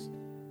 and just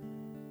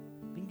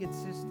being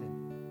consistent.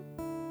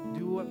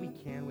 Do what we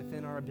can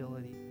within our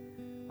ability.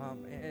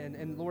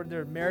 And Lord,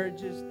 there are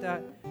marriages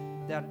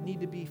that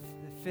need to be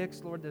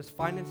fixed. Lord, there's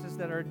finances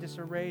that are in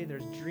disarray.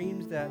 There's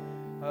dreams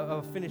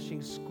of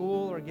finishing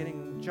school or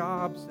getting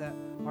jobs that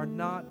are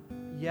not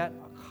yet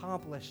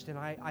accomplished. And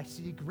I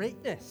see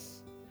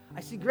greatness. I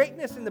see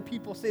greatness in the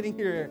people sitting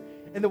here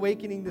in the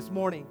Awakening this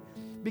morning,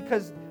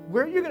 because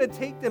where you're going to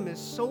take them is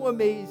so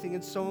amazing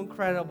and so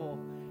incredible.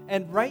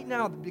 And right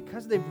now,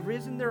 because they've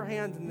risen their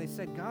hands and they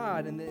said,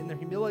 God, and in their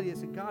humility, they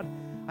said, God,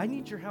 I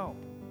need your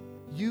help.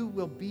 You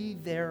will be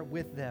there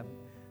with them.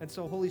 And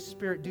so, Holy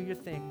Spirit, do your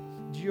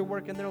thing. Do your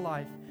work in their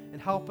life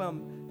and help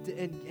them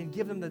and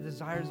give them the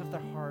desires of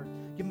their heart.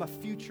 Give them a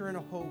future and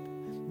a hope.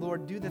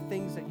 Lord, do the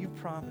things that you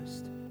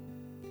promised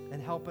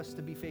and help us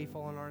to be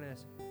faithful on our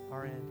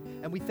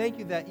end. And we thank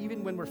you that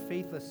even when we're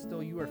faithless,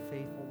 still you are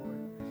faithful,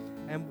 Lord.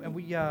 And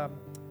we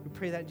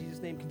pray that in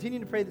Jesus' name. Continue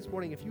to pray this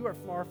morning. If you are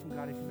far from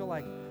God, if you feel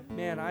like,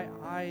 man,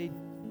 I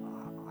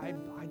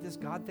this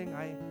God thing,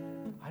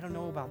 I don't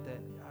know about that.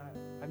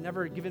 I've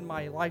never given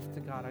my life to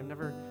God. I've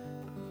never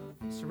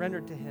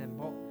surrendered to him.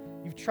 Well,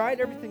 you've tried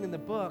everything in the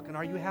book, and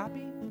are you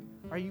happy?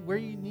 Are you where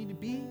you need to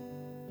be?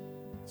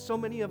 So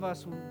many of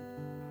us,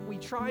 we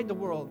tried the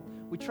world.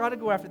 We tried to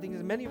go after things,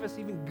 and many of us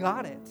even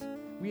got it.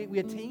 We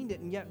attained it,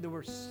 and yet there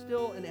was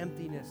still an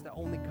emptiness that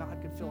only God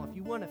could fill. If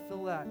you want to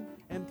fill that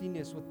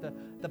emptiness with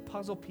the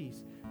puzzle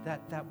piece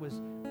that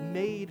was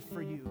made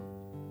for you,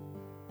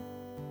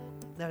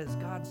 that is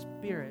God's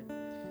Spirit,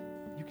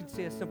 you can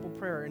say a simple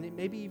prayer. And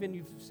maybe even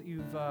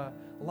you've a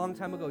long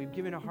time ago, you've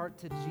given a heart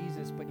to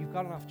Jesus, but you've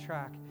gotten off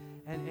track,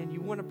 and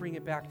you want to bring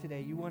it back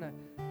today. You want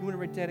to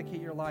rededicate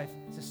your life.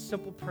 It's a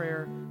simple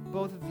prayer,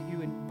 both of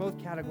you in both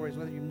categories,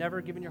 whether you've never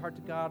given your heart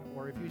to God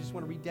or if you just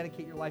want to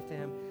rededicate your life to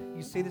him.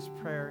 You say this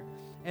prayer,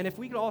 and if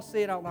we could all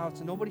say it out loud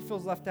so nobody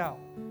feels left out,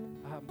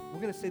 we're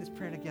going to say this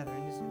prayer together.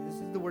 And this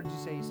is the words you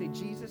say. You say,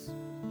 Jesus,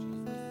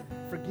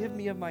 forgive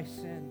me of my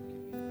sin.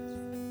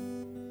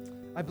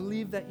 I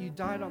believe that you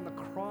died on the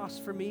cross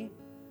for me.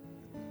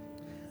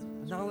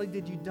 Not only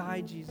did you die,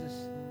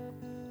 Jesus,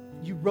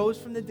 you rose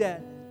from the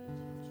dead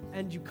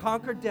and you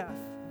conquered death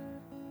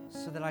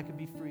so that I could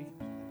be free.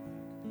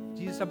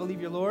 Jesus, I believe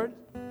you're Lord,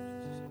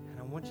 and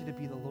I want you to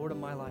be the Lord of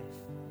my life.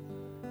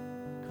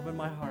 Come in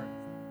my heart.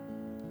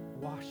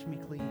 Wash me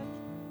clean.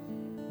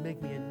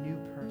 Make me a new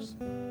person.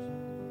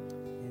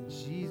 In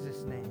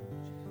Jesus' name.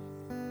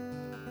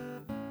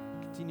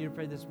 Continue you to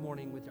pray this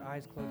morning with your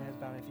eyes closed, heads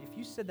bowed. If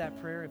you said that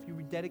prayer, if you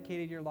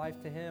rededicated your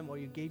life to him, or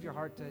you gave your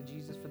heart to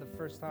Jesus for the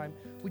first time,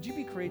 would you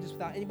be courageous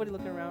without anybody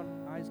looking around,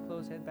 eyes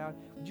closed, head bowed?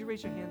 Would you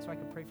raise your hand so I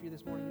can pray for you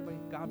this morning? Anybody?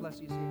 God bless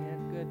you. See your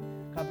hand? Good.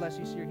 God bless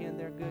you. See your hand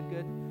there? Good,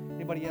 good.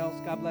 Anybody else?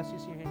 God bless you.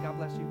 See your hand? God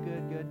bless you.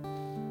 Good,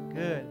 good,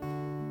 good.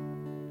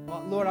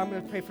 Well, Lord, I'm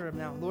going to pray for them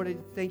now. Lord, I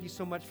thank you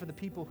so much for the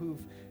people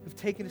who've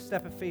taken a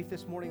step of faith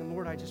this morning. And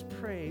Lord, I just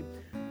pray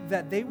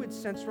that they would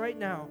sense right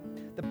now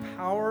the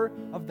power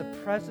of the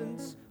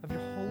presence of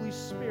your Holy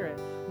Spirit.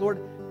 Lord,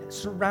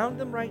 surround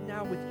them right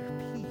now with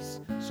your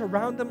peace.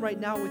 Surround them right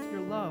now with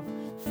your love.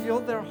 Fill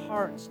their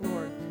hearts,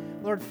 Lord.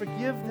 Lord,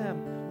 forgive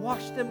them.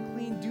 Wash them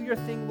clean. Do your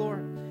thing,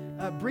 Lord.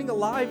 Bring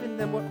alive in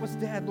them what was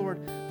dead, Lord.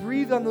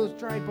 Breathe on those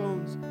dry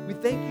bones. We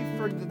thank you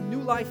for the new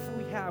life that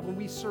we have when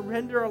we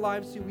surrender our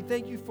lives to you. We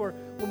thank you for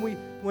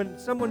when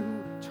someone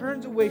who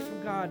turns away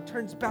from God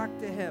turns back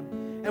to him.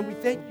 And we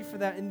thank you for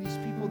that in these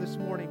people this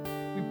morning.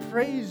 We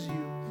praise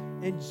you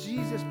in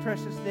Jesus'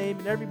 precious name.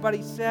 And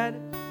everybody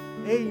said,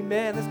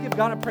 amen. Let's give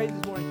God a praise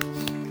this morning.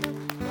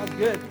 That was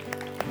good.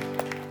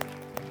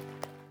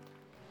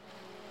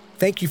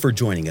 Thank you for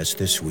joining us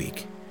this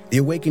week. The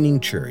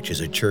Awakening Church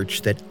is a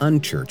church that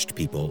unchurched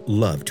people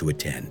love to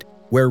attend,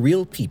 where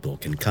real people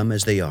can come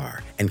as they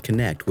are and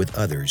connect with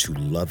others who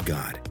love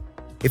God.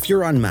 If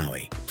you're on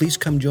Maui, please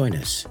come join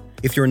us.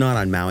 If you're not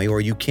on Maui or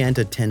you can't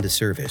attend a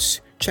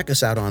service, check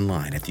us out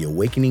online at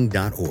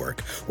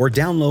theawakening.org or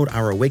download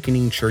our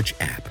Awakening Church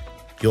app.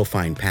 You'll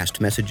find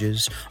past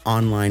messages,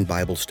 online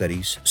Bible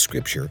studies,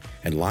 scripture,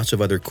 and lots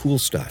of other cool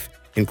stuff,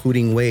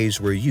 including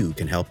ways where you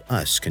can help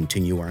us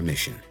continue our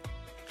mission.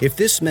 If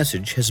this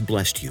message has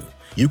blessed you,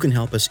 you can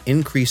help us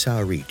increase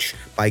our reach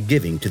by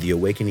giving to the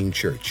Awakening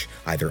Church,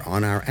 either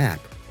on our app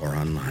or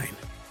online.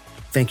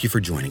 Thank you for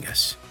joining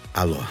us.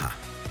 Aloha.